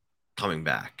coming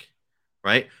back,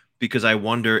 right? Because I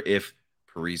wonder if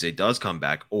Parise does come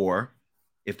back, or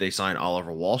if they sign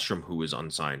Oliver Wahlstrom, who is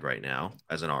unsigned right now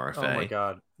as an Oh my RFA.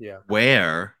 god. Yeah.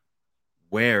 Where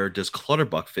does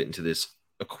Clutterbuck fit into this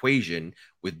equation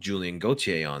with Julien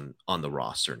Gauthier on the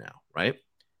roster now, right?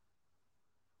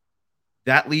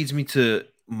 That leads me to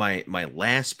my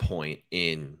last point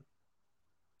in,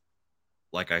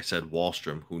 like I said,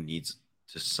 Wahlstrom, who needs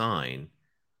to sign.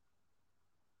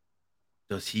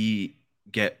 Does he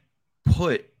get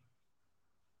put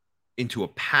into a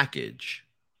package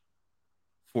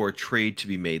for a trade to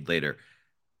be made later?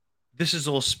 This is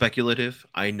all speculative.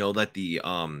 I know that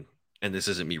and this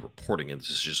isn't me reporting it, this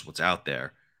is just what's out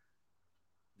there.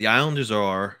 The Islanders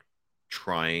are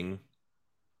trying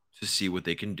to see what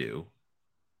they can do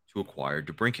to acquire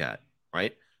DeBrincat,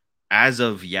 right? As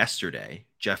of yesterday,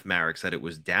 Jeff Marek said it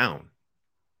was down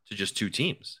to just two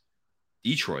teams,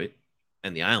 Detroit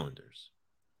and the Islanders.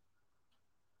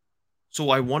 So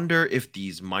I wonder if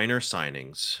these minor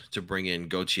signings to bring in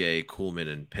Gauthier, Kuhlman,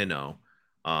 and Pinot,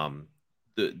 um,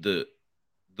 the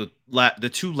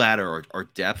two latter are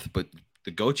depth, but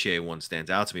the Gauthier one stands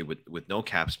out to me with no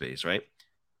cap space, right?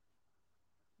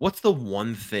 What's the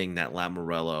one thing that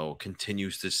Lamoriello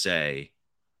continues to say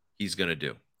he's going to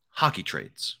do? Hockey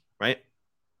trades, right?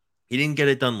 He didn't get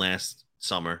it done last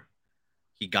summer.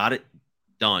 He got it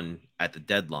done at the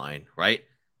deadline, right?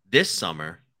 This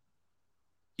summer,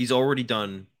 he's already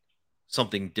done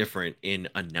something different in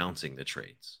announcing the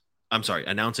trades. I'm sorry,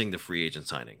 announcing the free agent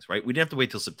signings, right? We didn't have to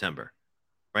wait till September,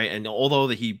 right? And although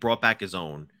that he brought back his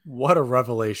own, What a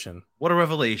revelation. what a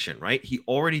revelation, right? He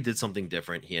already did something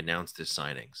different. He announced his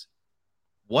signings.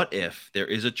 What if there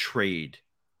is a trade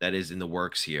that is in the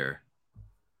works here?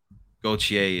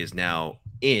 Gauthier is now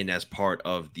in as part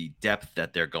of the depth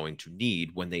that they're going to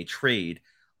need when they trade,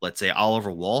 let's say,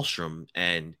 Oliver Wahlstrom.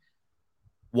 And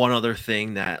one other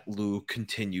thing that Lou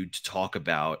continued to talk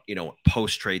about,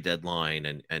 post trade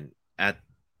deadline and at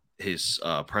his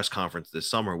press conference this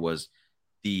summer was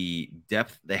the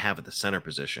depth they have at the center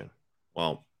position.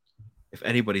 Well, if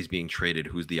anybody's being traded,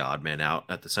 who's the odd man out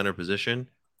at the center position?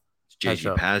 It's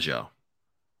JG Pageau,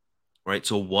 right?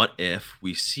 So what if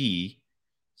we see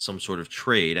some sort of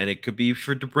trade, and it could be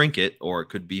for DeBrincat, or it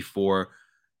could be for,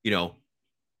 and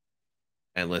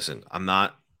listen,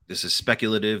 this is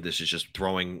speculative. This is just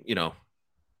throwing,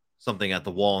 something at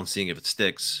the wall and seeing if it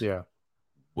sticks. Yeah.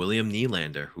 William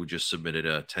Nylander, who just submitted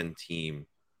a 10-team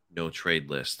no trade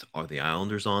list. Are the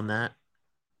Islanders on that?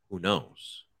 Who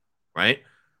knows, right?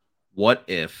 What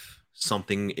if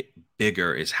something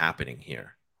bigger is happening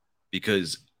here?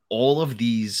 Because all of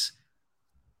these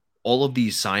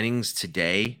signings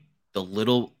today, the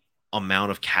little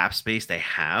amount of cap space they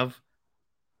have,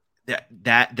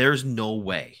 that there's no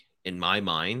way in my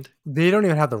mind they don't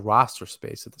even have the roster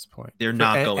space at this point. They're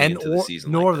not going into the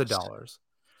season nor like the this. dollars.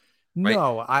 Right?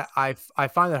 No, I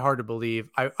find that hard to believe.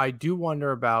 I do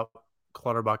wonder about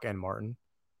Clutterbuck and Martin.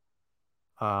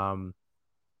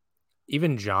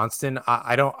 Even Johnston,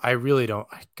 I really don't.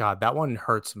 God, that one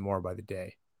hurts more by the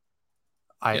day.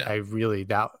 I really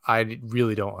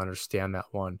don't understand that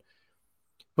one.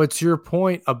 But to your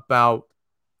point about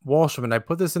Wahlstrom, and I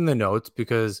put this in the notes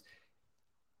because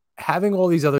having all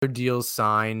these other deals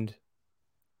signed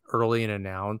early and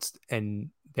announced, and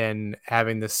then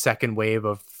having the second wave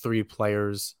of three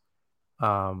players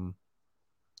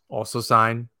Also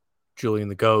signed Julian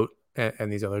the Goat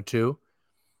and these other two.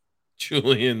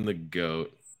 Julian the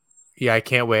Goat. Yeah, I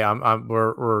can't wait.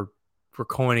 We're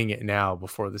coining it now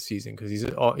before the season because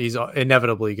he's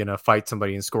inevitably gonna fight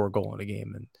somebody and score a goal in a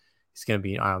game, and he's gonna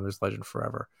be an Islanders legend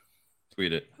forever.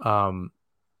 Tweet it.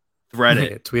 Thread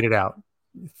it. Tweet it out.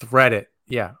 Thread it.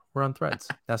 Yeah, we're on Threads.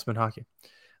 That's been hockey.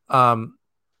 Oh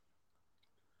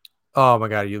my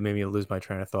god, you made me lose my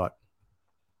train of thought.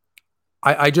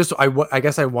 I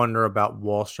guess I wonder about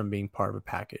Wahlstrom being part of a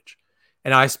package,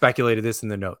 and I speculated this in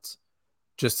the notes,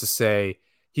 just to say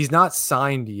he's not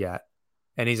signed yet,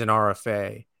 and he's an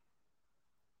RFA.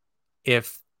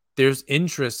 If there's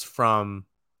interest from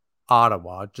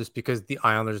Ottawa, just because the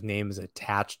Islanders' name is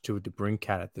attached to a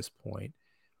DeBrincat at this point,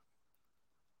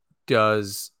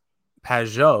 does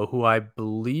Pajot, who I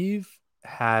believe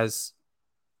has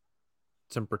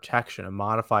some protection, a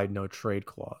modified no trade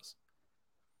clause,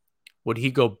 would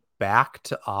he go back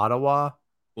to Ottawa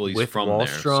he's from Wahlstrom?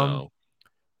 There, so.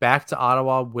 Back to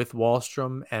Ottawa with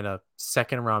Wahlstrom and a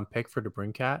second-round pick for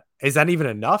DeBrincat? Is that even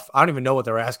enough? I don't even know what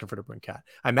they're asking for DeBrincat.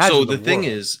 I imagine. So the thing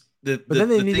is, but then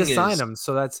they need to sign him.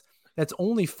 So that's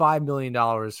only $5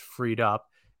 million freed up.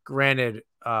 Granted,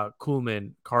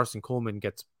 Carson Kuhlman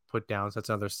gets put down, so that's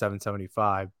another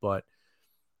 $775. But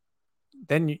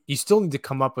then you still need to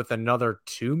come up with another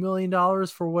 $2 million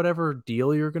for whatever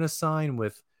deal you're going to sign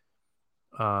with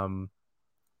DeBrincat.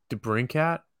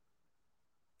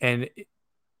 And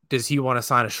does he want to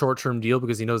sign a short-term deal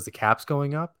because he knows the cap's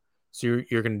going up? So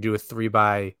you're going to do a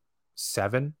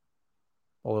 3x7,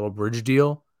 a little bridge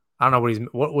deal. I don't know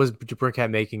what was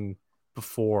DeBrincat making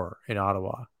before in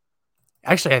Ottawa.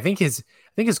 Actually, I think his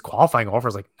qualifying offer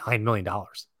is like $9 million.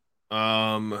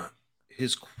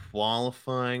 His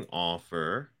qualifying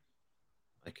offer,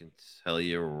 I can tell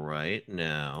you right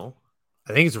now.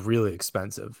 I think it's really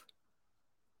expensive.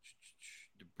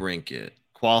 DeBrincat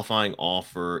qualifying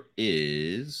offer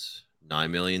is $9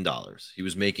 million. He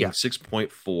was making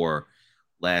 6.4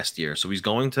 last year, so he's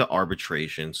going to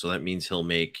arbitration. So that means he'll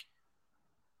make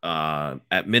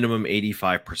at minimum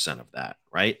 85% of that,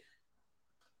 right?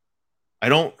 I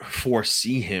don't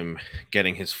foresee him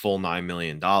getting his full $9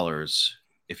 million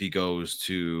if he goes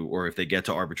to, or if they get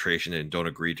to arbitration and don't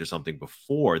agree to something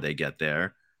before they get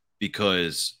there,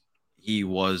 because he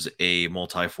was a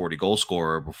multi-40 goal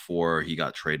scorer before he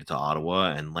got traded to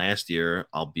Ottawa. And last year,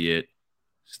 albeit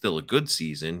still a good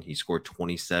season, he scored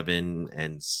 27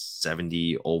 and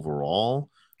 70 overall,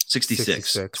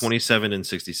 66. 27 and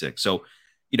 66. So,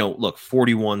 look,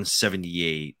 41,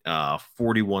 78,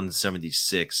 41,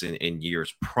 76 in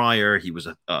years prior. He's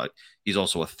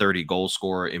also a 30 goal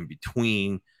scorer in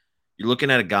between. You're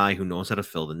looking at a guy who knows how to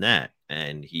fill the net,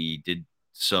 and he did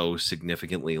so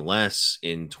significantly less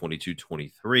in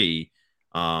 22-23.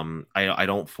 I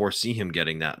don't foresee him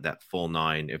getting that full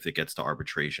 9 if it gets to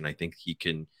arbitration. I think he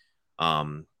can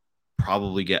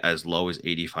probably get as low as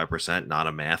 85%. Not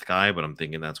a math guy, but I'm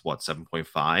thinking that's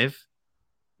 7.5,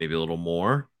 maybe a little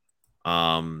more.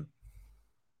 And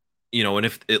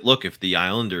if the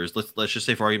Islanders, let's just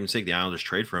say for argument's sake, the Islanders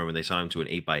trade for him and they sign him to an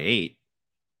 8x8,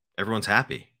 everyone's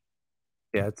happy.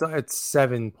 Yeah, it's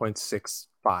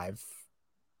 7.65.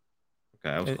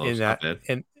 Okay, I was close.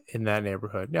 In that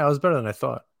neighborhood. Yeah, it was better than I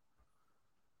thought.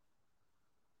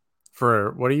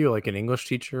 For what are you, like an English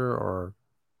teacher or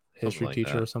history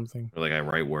teacher or something? Or like I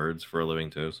write words for a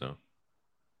living too, so.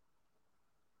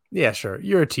 Yeah, sure.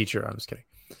 You're a teacher. I'm just kidding.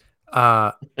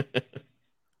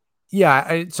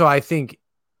 Yeah, so I think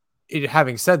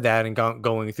having said that and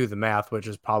going through the math, which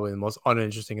is probably the most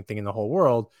uninteresting thing in the whole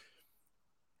world,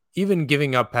 even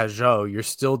giving up Pajot, you're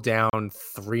still down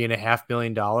 $3.5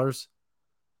 million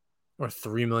or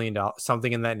 $3 million,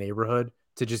 something in that neighborhood,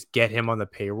 to just get him on the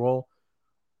payroll.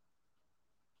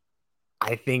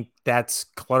 I think that's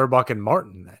Clutterbuck and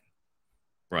Martin then.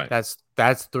 Right. That's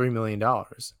 $3 million.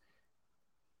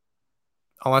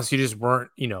 Unless you just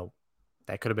weren't,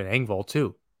 that could have been Engvall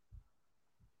too.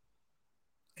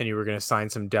 And you were going to sign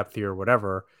some depth here or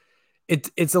whatever.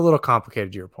 It's a little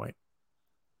complicated to your point.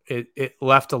 It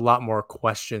left a lot more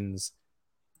questions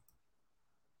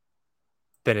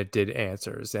than it did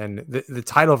answers. And the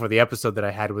title for the episode that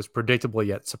I had was Predictable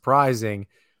Yet Surprising.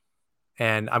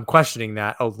 And I'm questioning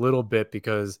that a little bit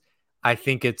because I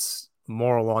think it's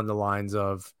more along the lines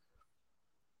of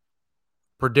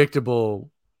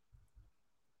predictable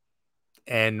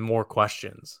and more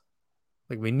questions.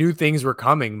 Like, we knew things were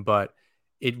coming, but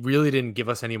it really didn't give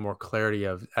us any more clarity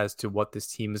as to what this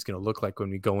team is going to look like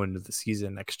when we go into the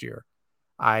season next year.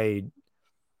 I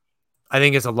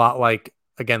think it's a lot like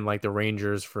the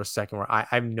Rangers for a second, where I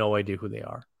have no idea who they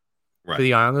are. for Right.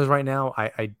 the Islanders right now,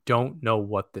 I don't know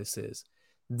what this is.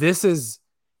 This is,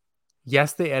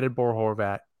 yes, they added Bor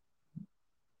Horvat.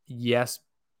 Yes,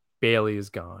 Bailey is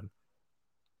gone.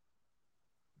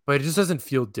 But it just doesn't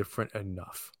feel different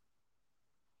enough.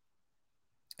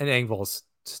 And Engvall's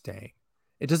staying.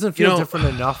 It doesn't You feel know, different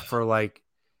enough for like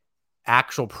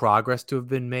actual progress to have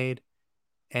been made.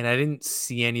 And I didn't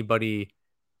see anybody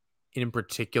in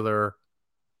particular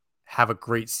have a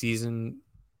great season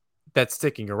that's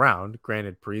sticking around.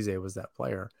 Granted, Parise was that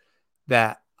player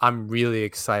that I'm really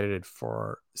excited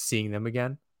for seeing them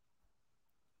again.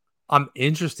 I'm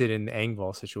interested in the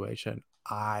Engvall situation.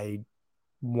 I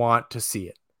want to see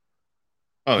it.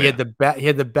 oh yeah. He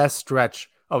had the best stretch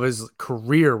of his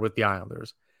career with the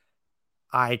Islanders.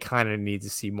 I kind of need to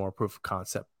see more proof of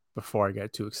concept before I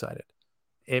get too excited.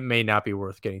 It may not be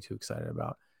worth getting too excited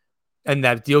about. And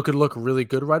that deal could look really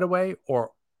good right away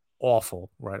or awful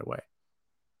right away.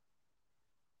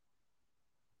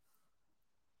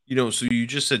 So you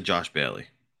just said Josh Bailey.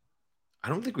 I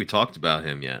don't think we talked about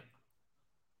him yet.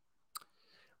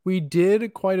 We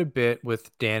did quite a bit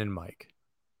with Dan and Mike.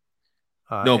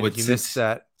 No, And but if you missed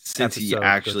that since he episode, go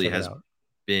actually check it has out.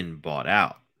 been bought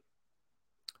out,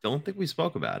 don't think we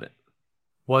spoke about it.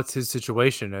 What's his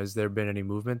situation? Has there been any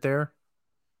movement there?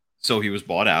 So he was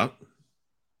bought out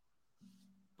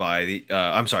by the.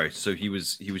 I'm sorry. So he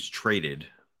was traded.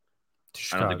 To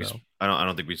Chicago. I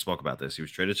don't think we spoke about this. He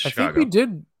was traded to I think we Chicago.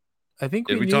 did. I think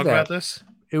Did we we knew talk about that. this?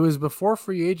 It was before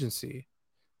free agency.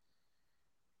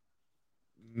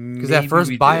 Because that Maybe first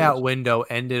we did. buyout window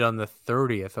ended on the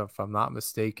 30th, if I'm not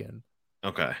mistaken.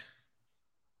 Okay.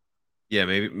 Yeah,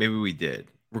 maybe we did.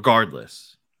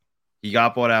 Regardless, he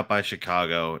got bought out by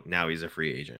Chicago. Now he's a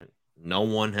free agent. No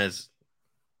one has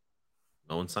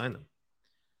no one signed him.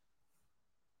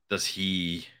 Does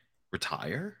he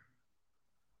retire?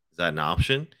 Is that an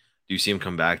option? Do you see him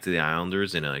come back to the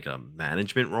Islanders in like a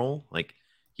management role? Like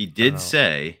he I don't did know.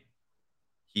 say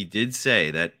he did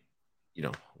say that,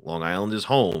 Long Island is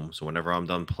home, so whenever I'm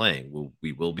done playing,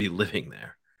 we will be living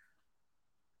there.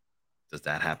 Does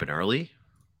that happen early?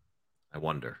 I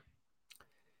wonder.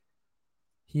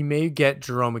 He may get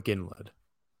Jerome McGinley.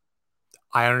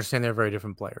 I understand they're very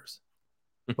different players,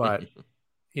 but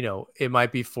it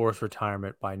might be forced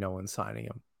retirement by no one signing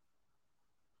him.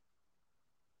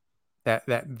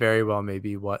 That very well may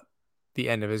be what the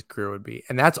end of his career would be,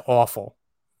 and that's awful.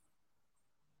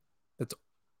 That's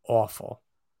awful.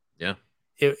 Yeah.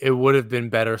 It would have been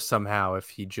better somehow if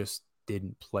he just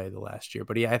didn't play the last year,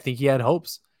 but I think he had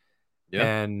hopes, Yeah.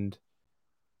 and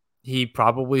he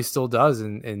probably still does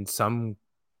in some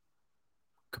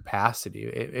capacity.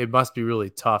 It must be really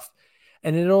tough,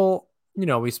 and it'll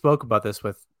we spoke about this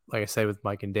with, like I said, with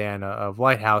Mike and Dan of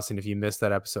Lighthouse, and if you missed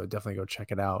that episode, definitely go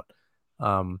check it out.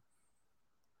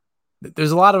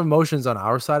 There's a lot of emotions on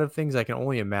our side of things. I can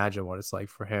only imagine what it's like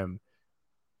for him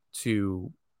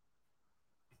to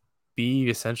be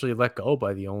essentially let go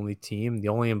by the only team, the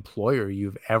only employer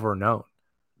you've ever known.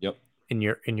 Yep. In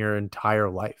your entire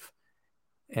life.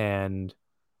 And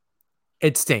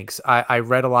it stinks. I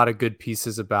read a lot of good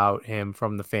pieces about him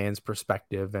from the fans'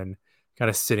 perspective and kind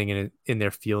of sitting in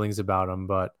their feelings about him,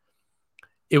 but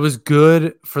it was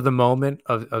good for the moment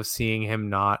of seeing him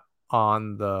not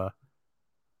on the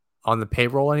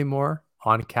payroll anymore,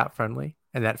 on Cap Friendly,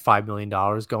 and that $5 million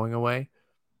going away.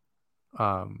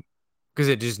 Because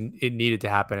it needed to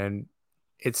happen, and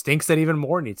it stinks that even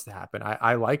more needs to happen.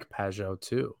 I like Pageau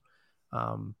too.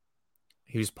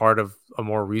 He was part of a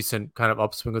more recent kind of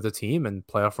upswing with the team and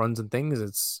playoff runs and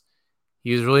things.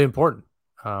 He was really important.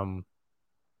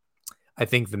 I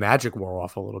think the magic wore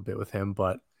off a little bit with him,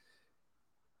 but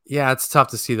yeah, it's tough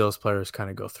to see those players kind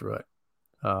of go through it.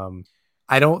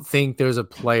 I don't think there's a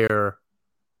player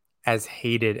as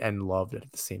hated and loved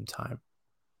at the same time.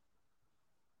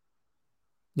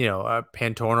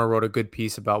 Pantorno wrote a good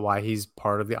piece about why he's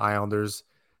part of the Islanders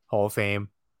Hall of Fame,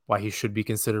 why he should be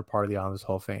considered part of the Islanders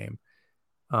Hall of Fame.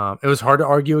 It was hard to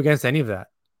argue against any of that.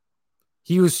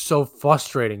 He was so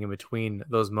frustrating in between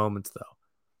those moments, though.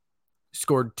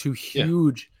 Scored two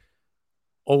huge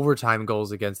overtime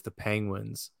goals against the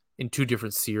Penguins in two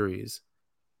different series.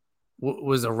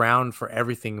 Was around for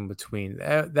everything in between.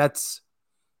 I'm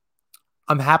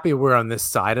happy we're on this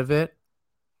side of it,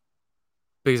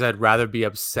 because I'd rather be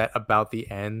upset about the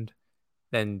end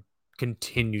than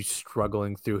continue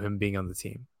struggling through him being on the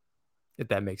team, if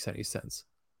that makes any sense.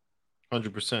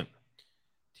 100%.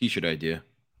 T-shirt idea.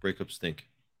 Breakups stink.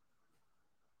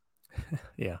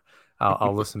 Yeah.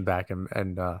 I'll listen back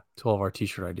and to all of our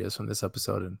T-shirt ideas from this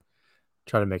episode and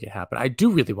try to make it happen. I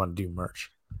do really want to do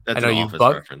merch. That's I know an you Office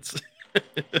reference.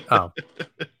 Oh.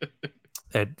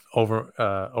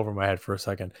 over my head for a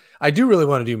second. I do really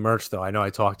want to do merch though. I know I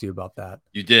talked to you about that.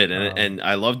 You did, and Um,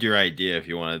 I loved your idea. If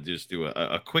you want to just do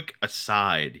a quick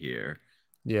aside here,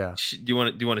 yeah, do you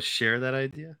want to share that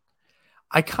idea?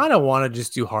 I kind of want to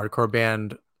just do hardcore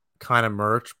band kind of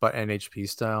merch, but NHP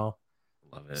style.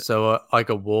 Love it. So like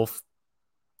a wolf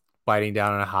biting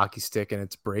down on a hockey stick and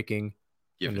it's breaking,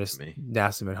 Give and it to just me.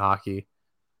 Nassau hockey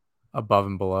above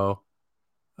and below.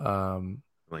 Um,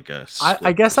 Like a I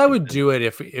split guess I would Washington. do it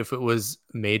if it was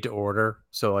made to order.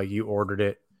 So like you ordered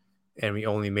it and we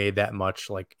only made that much.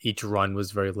 Like each run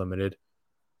was very limited,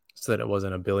 so that it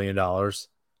wasn't $1 billion,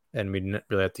 and we didn't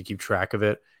really have to keep track of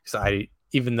it. Because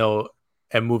even though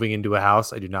I'm moving into a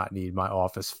house, I do not need my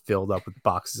office filled up with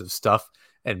boxes of stuff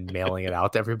and mailing it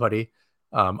out to everybody.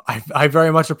 I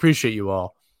very much appreciate you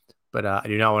all, but I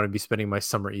do not want to be spending my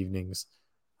summer evenings,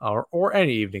 or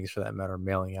any evenings for that matter,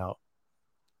 mailing out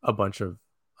a bunch of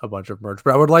merch.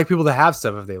 But I would like people to have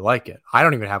stuff if they like it. I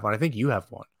don't even have one. I think you have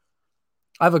one.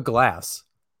 I have a glass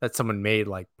that someone made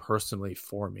like personally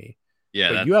for me. Yeah,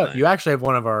 But that's you nice. actually have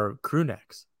one of our crew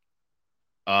necks.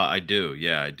 I do.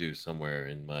 Yeah, I do somewhere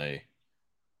in my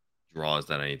drawers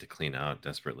that I need to clean out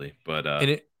desperately. But And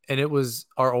it was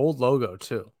our old logo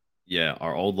too. yeah,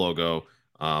 our old logo.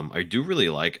 I do really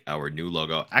like our new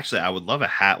logo. Actually, I would love a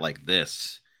hat like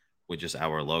this with just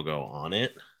our logo on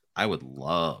it. I would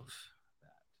love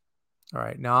All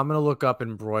right. Now I'm gonna look up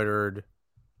embroidered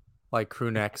like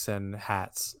crew necks and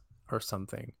hats or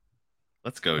something.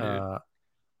 Let's go, dude. Uh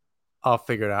I'll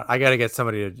figure it out. I gotta get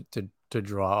somebody to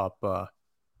draw up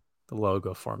the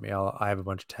logo for me. I have a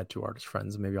bunch of tattoo artist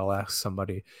friends. Maybe I'll ask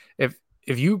somebody if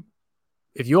if you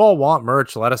if you all want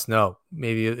merch, let us know.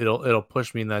 Maybe it'll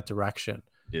push me in that direction.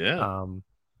 Yeah. Um,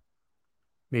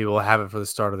 maybe we'll have it for the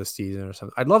start of the season or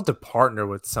something. I'd love to partner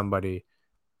with somebody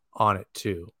on it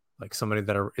too, like somebody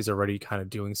that is already kind of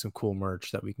doing some cool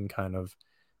merch that we can kind of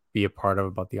be a part of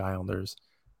about the Islanders.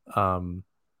 Um,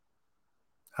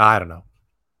 I don't know.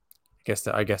 I guess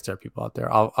there are people out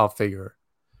there. I'll figure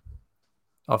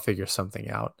something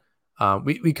out.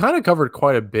 We kind of covered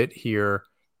quite a bit here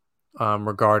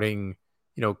regarding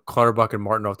Clutterbuck and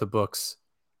Martin off the books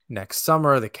next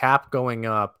summer, the cap going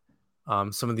up,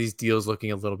 some of these deals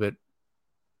looking a little bit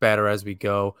better as we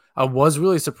go. I was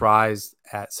really surprised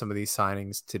at some of these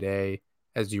signings today,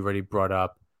 as you already brought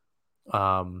up.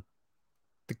 Um,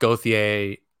 the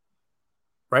Gauthier,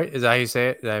 right? Is that how you say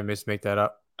it? Did I make that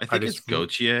up? I I think it's just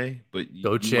Gautier, but you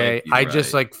Gauthier. might be I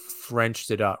just right. like Frenched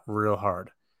it up real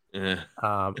hard. Eh,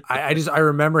 I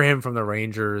remember him from the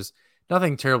Rangers.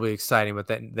 Nothing terribly exciting, but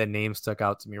that name stuck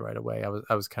out to me right away.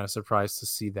 I was kind of surprised to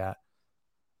see that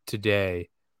today.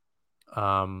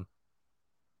 Um,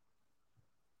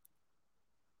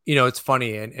 it's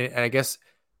funny, and I guess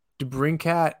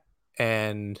DeBrincat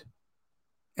and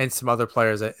some other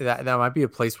players that might be a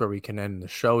place where we can end the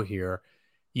show here.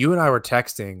 You and I were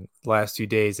texting the last 2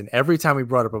 days, and every time we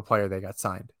brought up a player, they got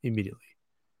signed immediately.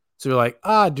 So we're like,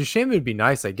 Duchesne would be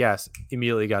nice, I guess.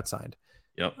 Immediately got signed.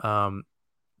 yep. Um,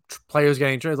 Players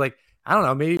getting traded. Like, I don't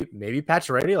know, maybe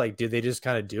Pacioretty. Like, did they just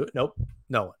kind of do it? Nope,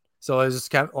 no one. So it was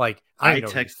just kind of like I don't I even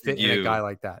know if he'd texted fit in a guy you.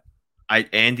 like that.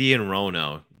 Andy and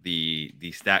Rono, the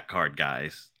stat card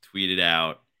guys, tweeted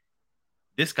out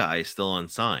this guy is still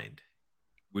unsigned.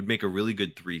 Would make a really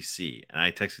good 3C. And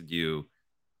I texted you,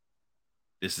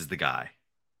 this is the guy,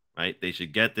 right? They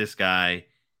should get this guy.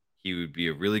 He would be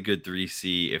a really good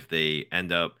 3C if they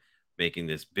end up making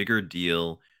this bigger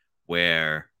deal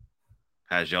where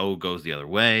Pajot goes the other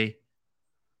way.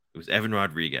 It was Evan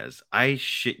Rodriguez. I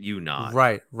shit you not.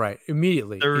 Right. 30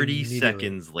 Immediately.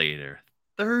 seconds later,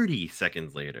 30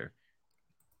 seconds later,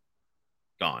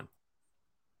 gone.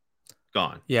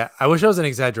 Gone. Yeah, I wish that was an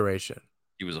exaggeration.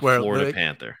 He was a Where Florida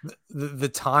Panther. the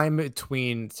time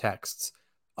between texts.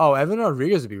 Oh, Evan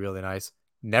Rodriguez would be really nice.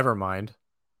 Never mind.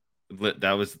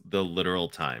 That was the literal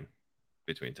time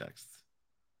between texts.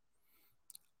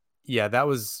 Yeah, that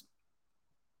was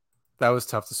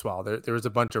tough to swallow. There was a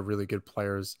bunch of really good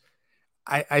players.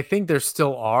 I think there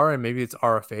still are, and maybe it's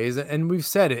RFAs. And we've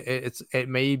said it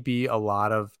may be a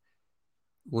lot of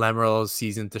Lamoriello's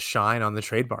season to shine on the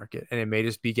trade market, and it may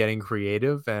just be getting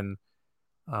creative. And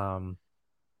um,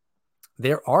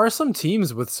 there are some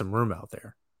teams with some room out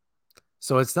there,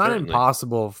 so it's not Certainly.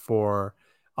 impossible for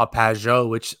a Pajot.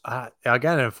 Which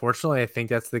again, unfortunately, I think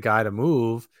that's the guy to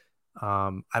move.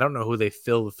 I don't know who they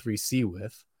fill the 3C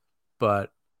with,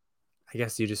 but I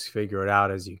guess you just figure it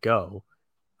out as you go.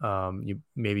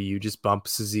 You just bump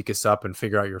Cizikas up and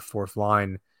figure out your fourth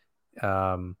line,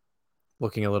 um,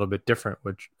 looking a little bit different,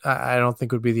 which I don't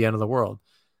think would be the end of the world.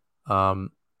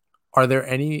 Um, are there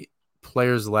any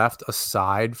players left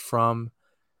aside from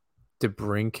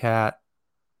DeBrincat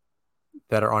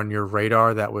that are on your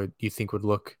radar that you think would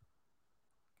look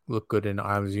good in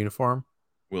Islanders uniform?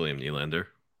 William Nylander.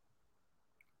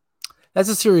 That's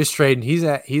a serious trade, and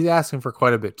he's asking for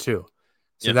quite a bit too.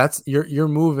 So Yeah. that's you're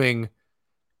moving.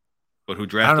 But who I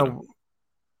drafted don't know. him?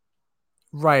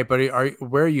 Right, but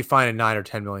where are you finding $9 or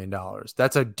 $10 million?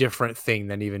 That's a different thing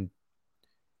than even.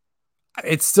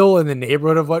 It's still in the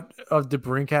neighborhood of what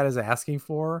DeBrincat is asking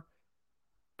for,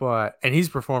 and he's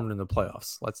performed in the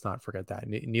playoffs. Let's not forget that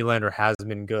Nylander has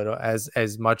been good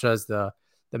as much as the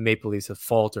Maple Leafs have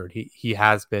faltered. He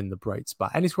has been the bright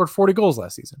spot, and he scored 40 goals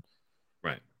last season.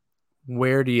 Right.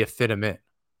 Where do you fit him in?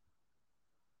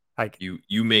 Like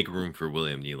you make room for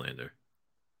William Nylander.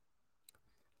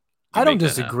 I don't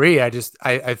disagree. I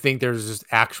think there's just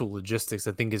actual logistics.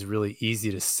 I think is really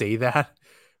easy to say that,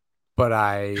 but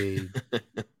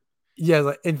yeah,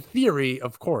 like in theory,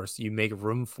 of course, you make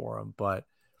room for him, but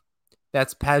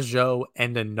that's Pajot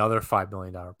and another $5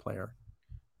 million player.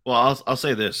 Well, I'll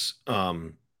say this: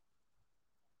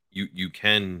 you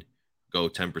can go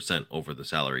 10% over the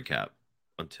salary cap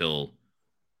until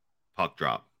puck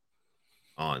drop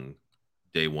on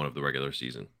day one of the regular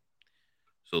season.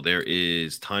 So there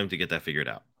is time to get that figured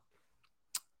out.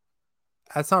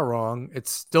 That's not wrong.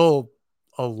 It's still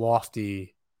a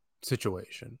lofty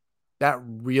situation. That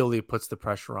really puts the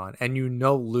pressure on. And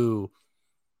Lou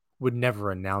would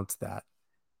never announce that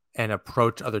and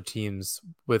approach other teams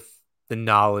with the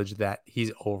knowledge that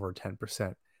he's over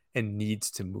 10% and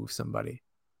needs to move somebody.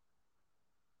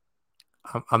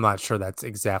 I'm not sure that's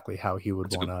exactly how he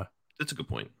would want to. That's a good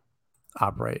point.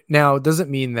 Operate. Now, it doesn't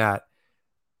mean that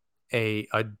a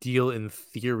deal in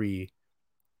theory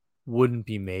wouldn't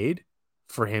be made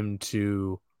for him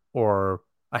to, or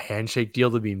a handshake deal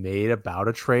to be made about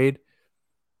a trade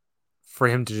for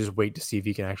him to just wait to see if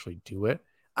he can actually do it.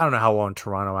 I don't know how long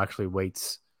Toronto actually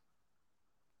waits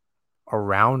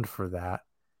around for that.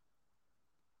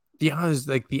 The honest,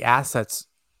 like the assets,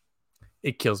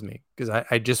 it kills me because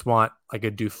I just want like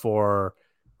a Dufour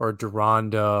or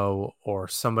Durando or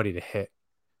somebody to hit.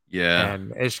 Yeah.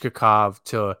 And Ishkakov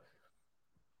to,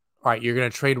 all right, you're going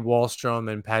to trade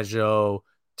Wahlstrom and Pajot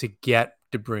to get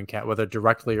DeBrincat, whether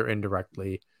directly or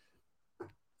indirectly.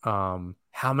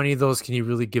 How many of those can you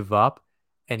really give up?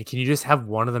 And can you just have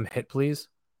one of them hit, please?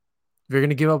 If you're going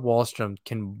to give up Wahlstrom,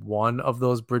 can one of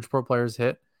those Bridgeport players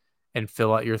hit and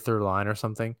fill out your third line or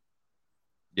something?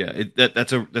 Yeah,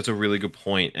 that's a really good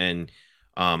point. And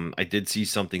I did see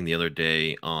something the other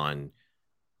day on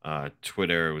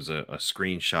Twitter. It was a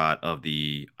screenshot of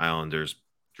the Islanders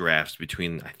drafts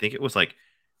between, I think it was like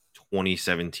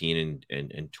 2017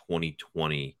 and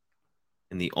 2020.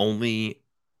 And the only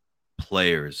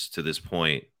players to this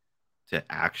point to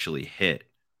actually hit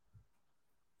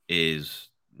is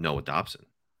Noah Dobson.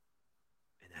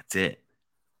 And that's it.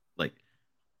 Like,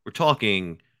 we're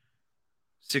talking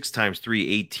 6 times 3,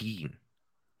 18.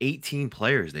 18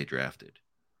 players they drafted.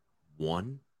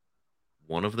 One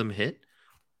of them hit.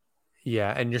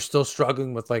 Yeah, and you're still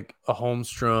struggling with like a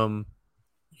Holmstrom.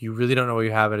 You really don't know what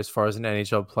you have it as far as an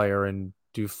NHL player in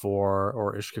Dufour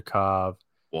or Ishkakov.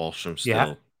 Wahlstrom still.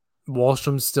 Yeah,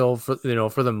 Wahlstrom still for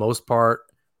the most part.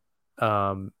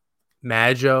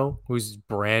 Maggio, who's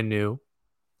brand new,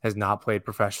 has not played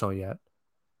professional yet.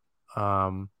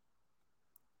 You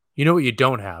know what you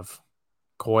don't have?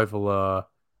 Koivula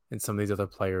and some of these other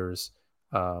players.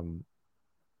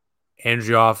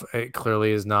 Andrioff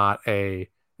clearly is not a.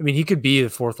 I mean, he could be the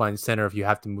fourth line center if you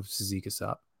have to move Cizikas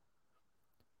up.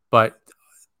 But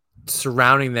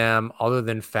surrounding them, other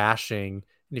than Fasching, and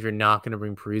if you're not going to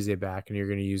bring Parise back and you're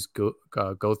going to use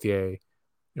Gauthier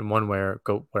in one way or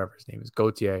whatever his name is,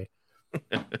 Gauthier,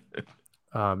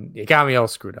 it got me all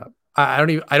screwed up. I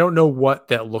don't know what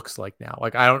that looks like now.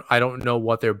 Like I don't know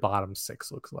what their bottom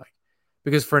six looks like,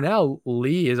 because for now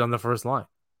Lee is on the first line,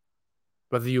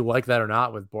 whether you like that or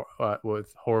not with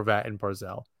Horvat and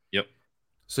Barzal. Yep.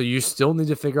 So you still need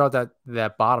to figure out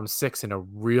that bottom six in a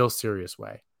real serious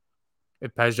way.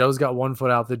 If Pajot's got 1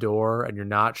 foot out the door and you're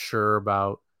not sure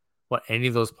about what any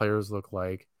of those players look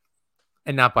like,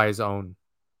 and not by his own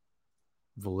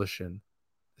volition,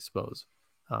 I suppose,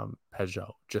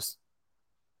 Pajot, just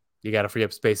you got to free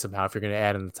up space somehow if you're going to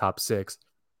add in the top six.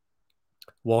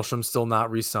 Wahlstrom's still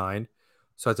not re-signed,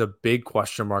 so that's a big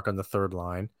question mark on the third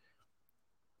line.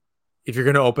 If you're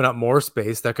going to open up more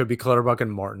space, that could be Clutterbuck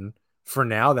and Martin. For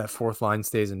now, that fourth line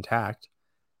stays intact.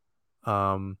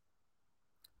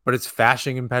 But it's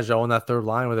Fasching and Pajot on that third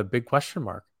line with a big question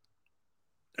mark.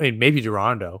 I mean, maybe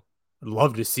Durando. I'd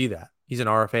love to see that. He's an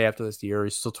RFA after this year.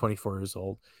 He's still 24 years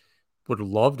old. Would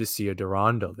love to see a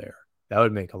Durando there. That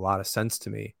would make a lot of sense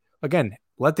to me. Again,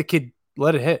 let it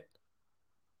hit.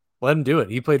 Let him do it.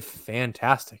 He played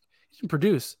fantastic. He didn't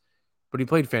produce, but he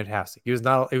played fantastic. He was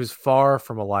not. It was far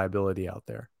from a liability out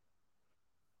there.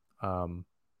 But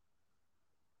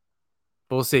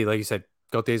we'll see. Like you said,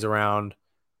 Gauthier's around.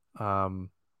 Jeez,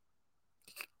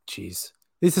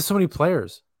 these are so many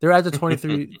players. They're at the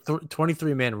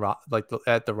 23 man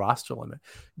at the roster limit.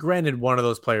 Granted, one of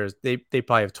those players they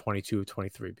probably have 22 or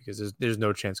 23 because there's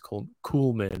no chance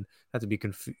Kuhlman, not to be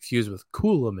confused with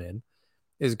Kuhlman,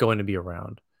 is going to be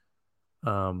around.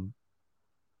 But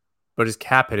his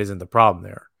cap hit isn't the problem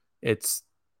there. It's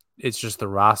just the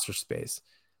roster space.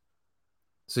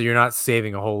 So you're not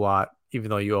saving a whole lot,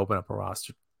 even though you open up a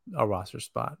roster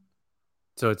spot.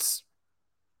 So it's,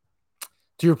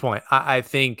 to your point, I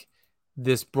think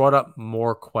this brought up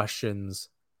more questions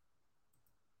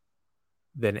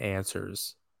than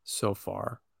answers so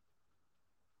far.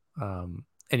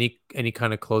 Any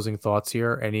kind of closing thoughts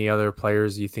here? Any other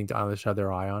players you think the Islanders have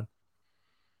their eye on?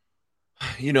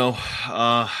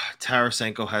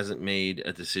 Tarasenko hasn't made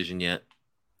a decision yet.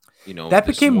 That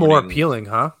became more appealing,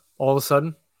 huh? All of a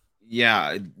sudden?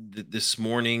 Yeah. This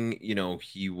morning,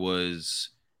 he was,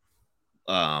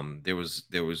 there was,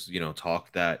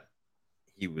 talk that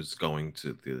he was going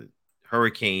to the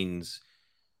Hurricanes.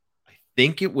 I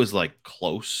think it was like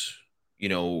close.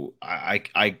 I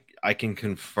can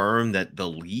confirm that the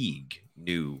league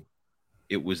knew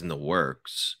it was in the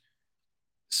works.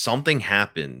 Something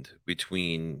happened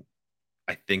between,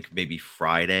 I think, maybe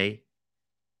Friday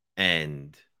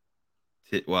and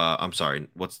well, I'm sorry,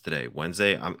 what's today?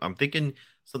 Wednesday. I'm thinking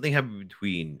something happened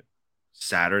between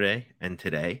Saturday and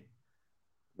today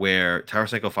where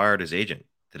Tarasenko fired his agent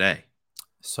today.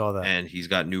 Saw that. And he's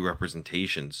got new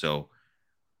representation. So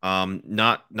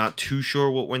not too sure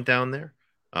what went down there.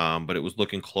 But it was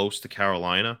looking close to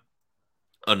Carolina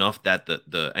enough that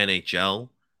the NHL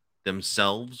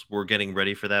themselves were getting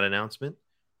ready for that announcement.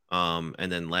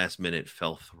 And then last minute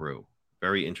fell through.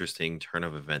 Very interesting turn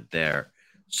of event there.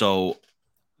 So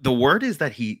the word is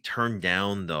that he turned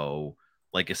down, though,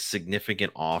 like a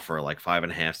significant offer, like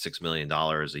 $5.5–6 million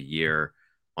a year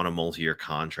on a multi-year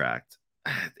contract.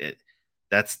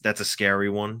 That's a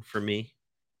scary one for me.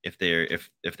 If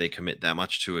they commit that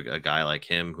much to a guy like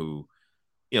him, who,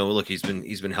 look, he's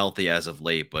been healthy as of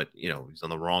late, but he's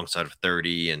on the wrong side of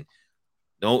 30, and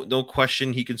no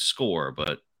question he can score,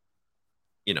 but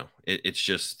it's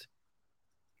just,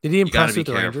 did he impress with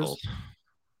the Rangers?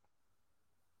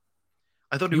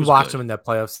 I thought you watched him in that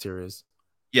playoff series.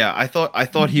 Yeah, I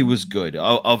thought he was good.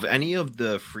 Of any of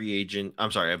the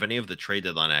of any of the trade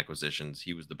deadline acquisitions,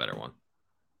 he was the better one.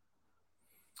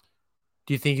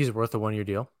 Do you think he's worth a 1-year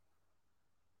deal?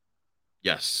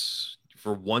 Yes.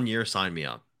 For 1 year, sign me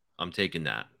up. I'm taking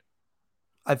that.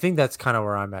 I think that's kind of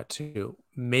where I'm at too.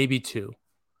 Maybe 2.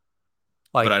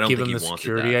 Like, but I don't give think him the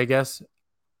security, I guess.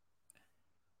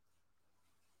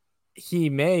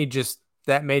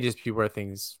 That may just be where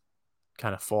things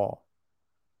kind of fall.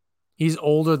 He's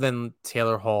older than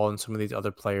Taylor Hall and some of these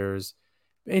other players.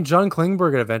 And John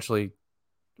Klingberg eventually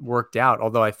worked out,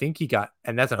 although I think he got,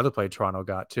 and that's another player Toronto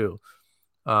got too.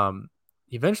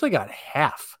 He eventually got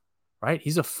half, right?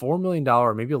 He's a $4 million,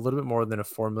 maybe a little bit more than a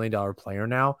 $4 million player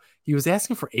now. He was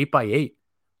asking for 8x8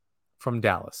 from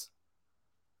Dallas.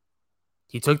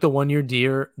 He took the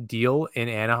 1-year deal in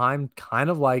Anaheim, kind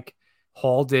of like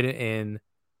Hall did it in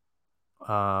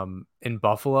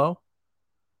Buffalo.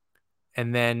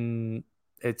 And then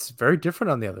it's very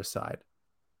different on the other side.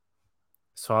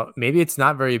 So maybe it's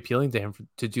not very appealing to him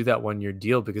to do that 1-year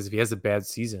deal, because if he has a bad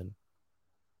season,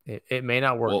 it may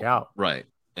not work out. Right.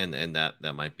 And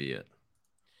that might be it.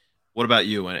 What about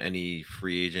you? Any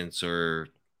free agents or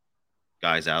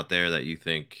guys out there that you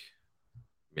think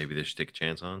maybe they should take a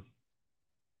chance on?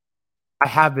 I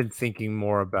have been thinking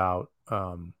more about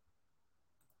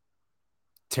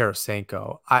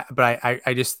Tarasenko.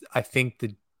 I think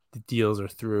the deals are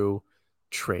through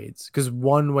trades, because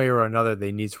one way or another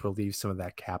they need to relieve some of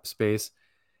that cap space.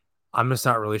 I'm just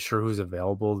not really sure who's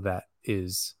available that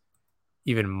is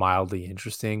even mildly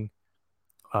interesting.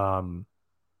 Bergeron,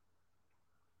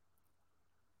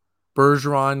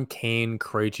 Kane,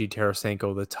 Krejci,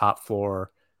 Tarasenko, the top 4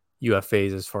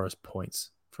 UFAs as far as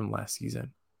points from last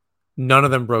season. None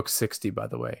of them broke 60, by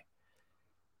the way.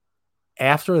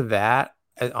 After that,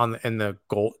 on the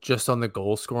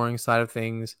goal scoring side of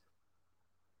things,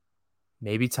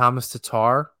 maybe Thomas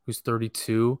Tatar, who's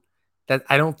 32. That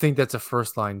I don't think that's a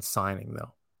first line signing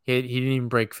though. He didn't even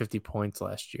break 50 points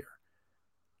last year.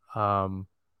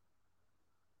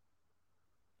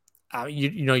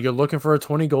 You're looking for a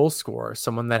 20 goal scorer,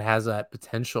 someone that has that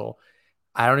potential.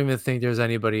 I don't even think there's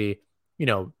anybody,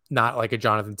 not like a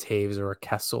Jonathan Toews or a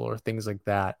Kessel or things like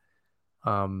that.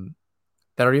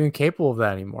 that are even capable of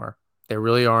that anymore. There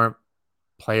really aren't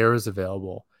players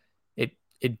available.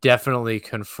 It definitely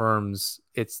confirms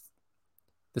it's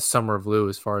the summer of Lou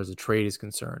as far as the trade is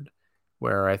concerned,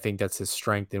 where I think that's his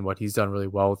strength and what he's done really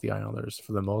well with the Islanders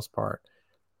for the most part.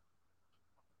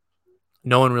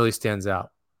 No one really stands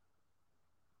out.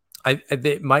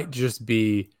 It might just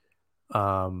be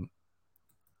more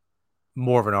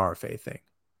of an RFA thing.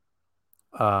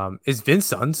 Is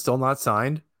Vince Dunn still not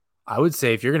signed? I would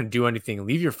say if you're going to do anything,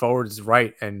 leave your forwards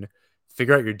right and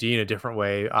figure out your D in a different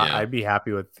way. Yeah. I'd be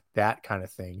happy with that kind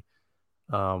of thing.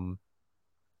 But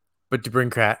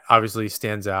DeBrincat obviously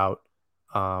stands out.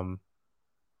 You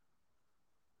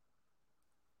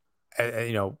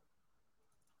know,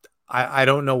 I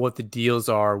don't know what the deals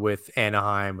are with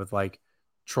Anaheim with like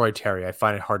Troy Terry. I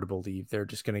find it hard to believe they're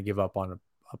just going to give up on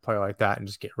a player like that and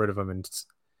just get rid of him and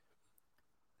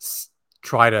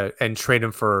try to and trade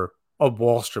him for a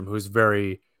Wahlstrom who's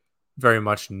very, very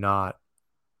much not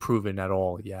proven at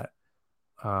all yet.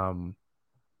 There aren't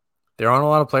a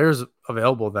lot of players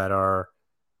available that are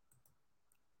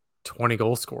 20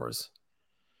 goal scorers.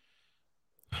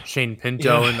 Shane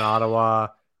Pinto in Ottawa,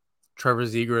 Trevor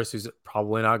Zegras, who's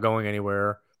probably not going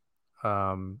anywhere.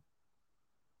 Gabriel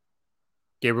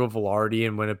Velarde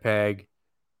in Winnipeg.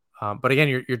 But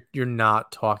again, you're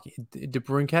not talking.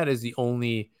 DeBrincat is the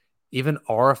only even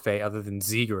RFA other than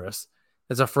Zegras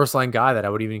as a first line guy that I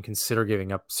would even consider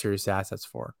giving up serious assets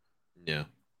for. Yeah.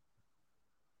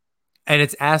 And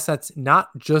it's assets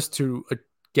not just to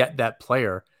get that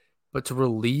player, but to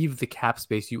relieve the cap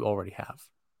space you already have.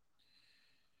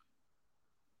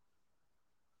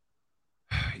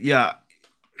 Yeah.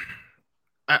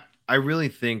 I really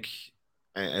think,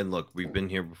 and look, we've been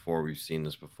here before. We've seen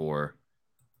this before.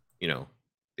 You know,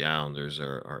 the Islanders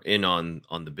are in on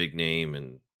the big name,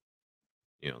 and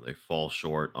they fall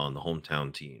short on the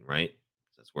hometown team, right?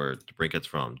 That's where DeBrincat's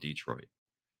from, Detroit.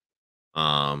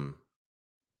 Um,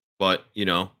 but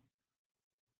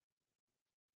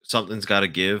something's got to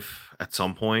give at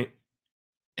some point,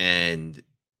 and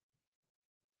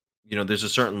there's a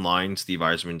certain line Steve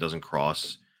Eisman doesn't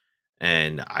cross,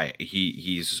 and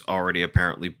he's already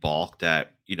apparently balked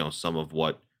at some of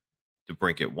what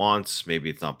DeBrincat wants. Maybe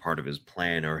it's not part of his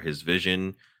plan or his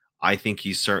vision. I think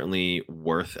he's certainly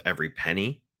worth every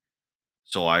penny.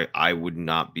 So I would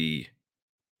not be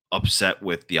upset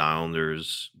with the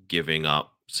Islanders giving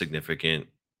up significant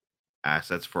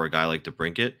assets for a guy like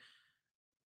DeBrincat.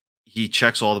 He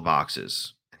checks all the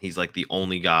boxes. He's like the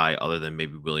only guy other than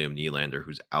maybe William Nylander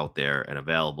who's out there and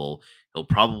available. He'll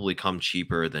probably come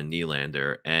cheaper than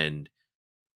Nylander, and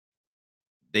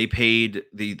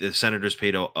the Senators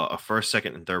paid a first,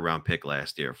 second, and third round pick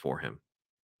last year for him,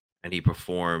 and he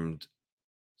performed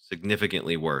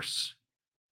significantly worse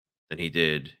than he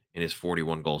did in his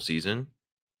 41 goal season.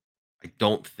 I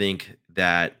don't think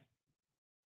that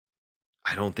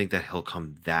he'll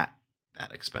come that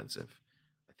expensive.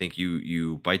 I think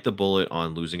you bite the bullet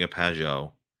on losing a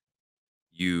Pajot.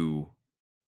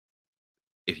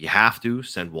 If you have to,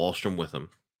 send Wahlstrom with him.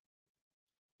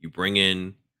 You bring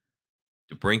in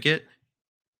DeBrincat,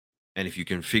 and if you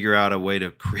can figure out a way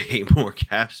to create more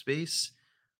cap space,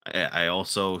 I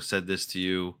also said this to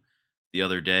you the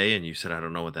other day, and you said I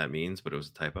don't know what that means, but it was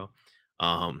a typo.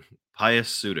 Pius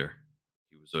Suter,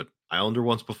 he was an Islander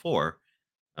once before.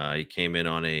 He came in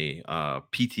on a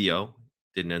PTO,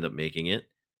 didn't end up making it.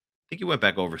 I think he went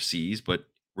back overseas, but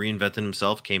reinvented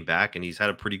himself, came back, and he's had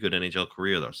a pretty good NHL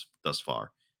career thus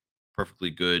far. Perfectly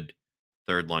good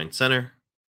third line center.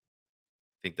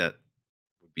 I think that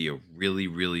would be a really,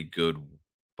 really good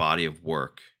body of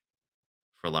work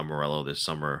for Lamoriello this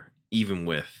summer, even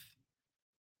with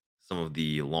some of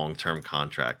the long term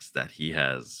contracts that he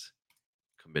has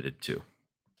committed to.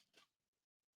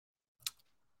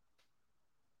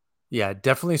 Yeah,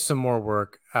 definitely some more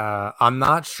work. I'm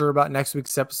not sure about next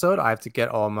week's episode. I have to get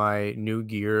all my new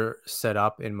gear set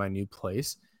up in my new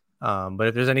place. But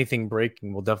if there's anything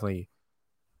breaking, we'll definitely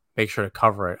make sure to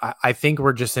cover it. I think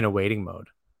we're just in a waiting mode.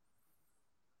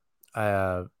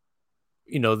 The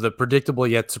predictable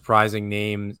yet surprising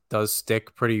name does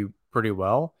stick pretty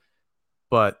well.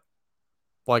 But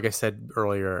like I said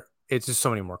earlier, it's just so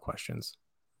many more questions.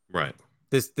 Right.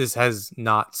 This has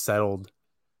not settled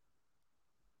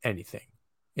anything.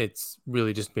 It's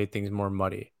really just made things more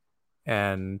muddy.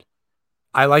 And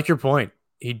I like your point.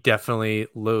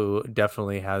 Lou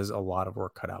definitely has a lot of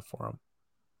work cut out for him.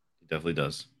 He definitely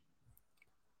does.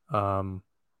 Well,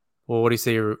 what do you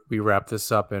say we wrap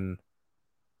this up and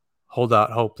hold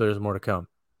out hope there's more to come?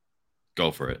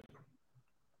 Go for it.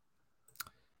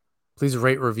 Please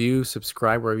rate, review,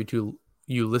 subscribe wherever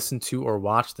you listen to or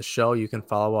watch the show. You can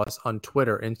follow us on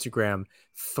Twitter, Instagram,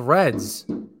 Threads,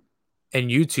 and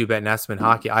YouTube at Nassman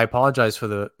Hockey. I apologize for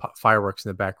the fireworks in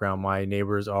the background. My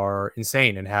neighbors are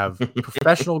insane and have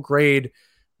professional grade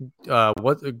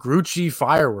Grucci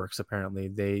fireworks. Apparently,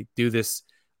 they do this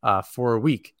for a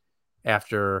week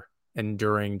after and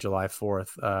during July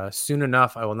 4th. Soon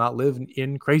enough, I will not live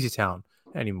in Crazy Town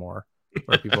anymore,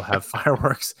 where people have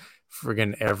fireworks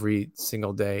friggin' every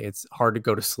single day. It's hard to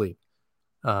go to sleep.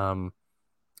 You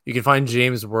can find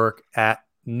James' work at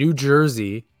New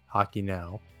Jersey Hockey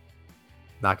Now.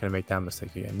 Not going to make that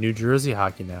mistake again. New Jersey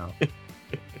Hockey Now. I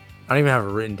don't even have it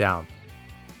written down.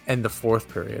 And the fourth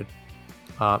period.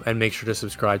 And make sure to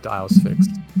subscribe to Isles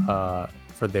Fixed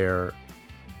for their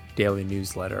daily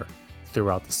newsletter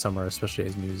throughout the summer, especially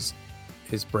as news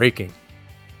is breaking.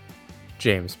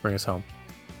 James, bring us home.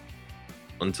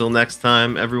 Until next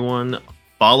time, everyone,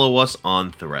 follow us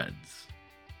on Threads.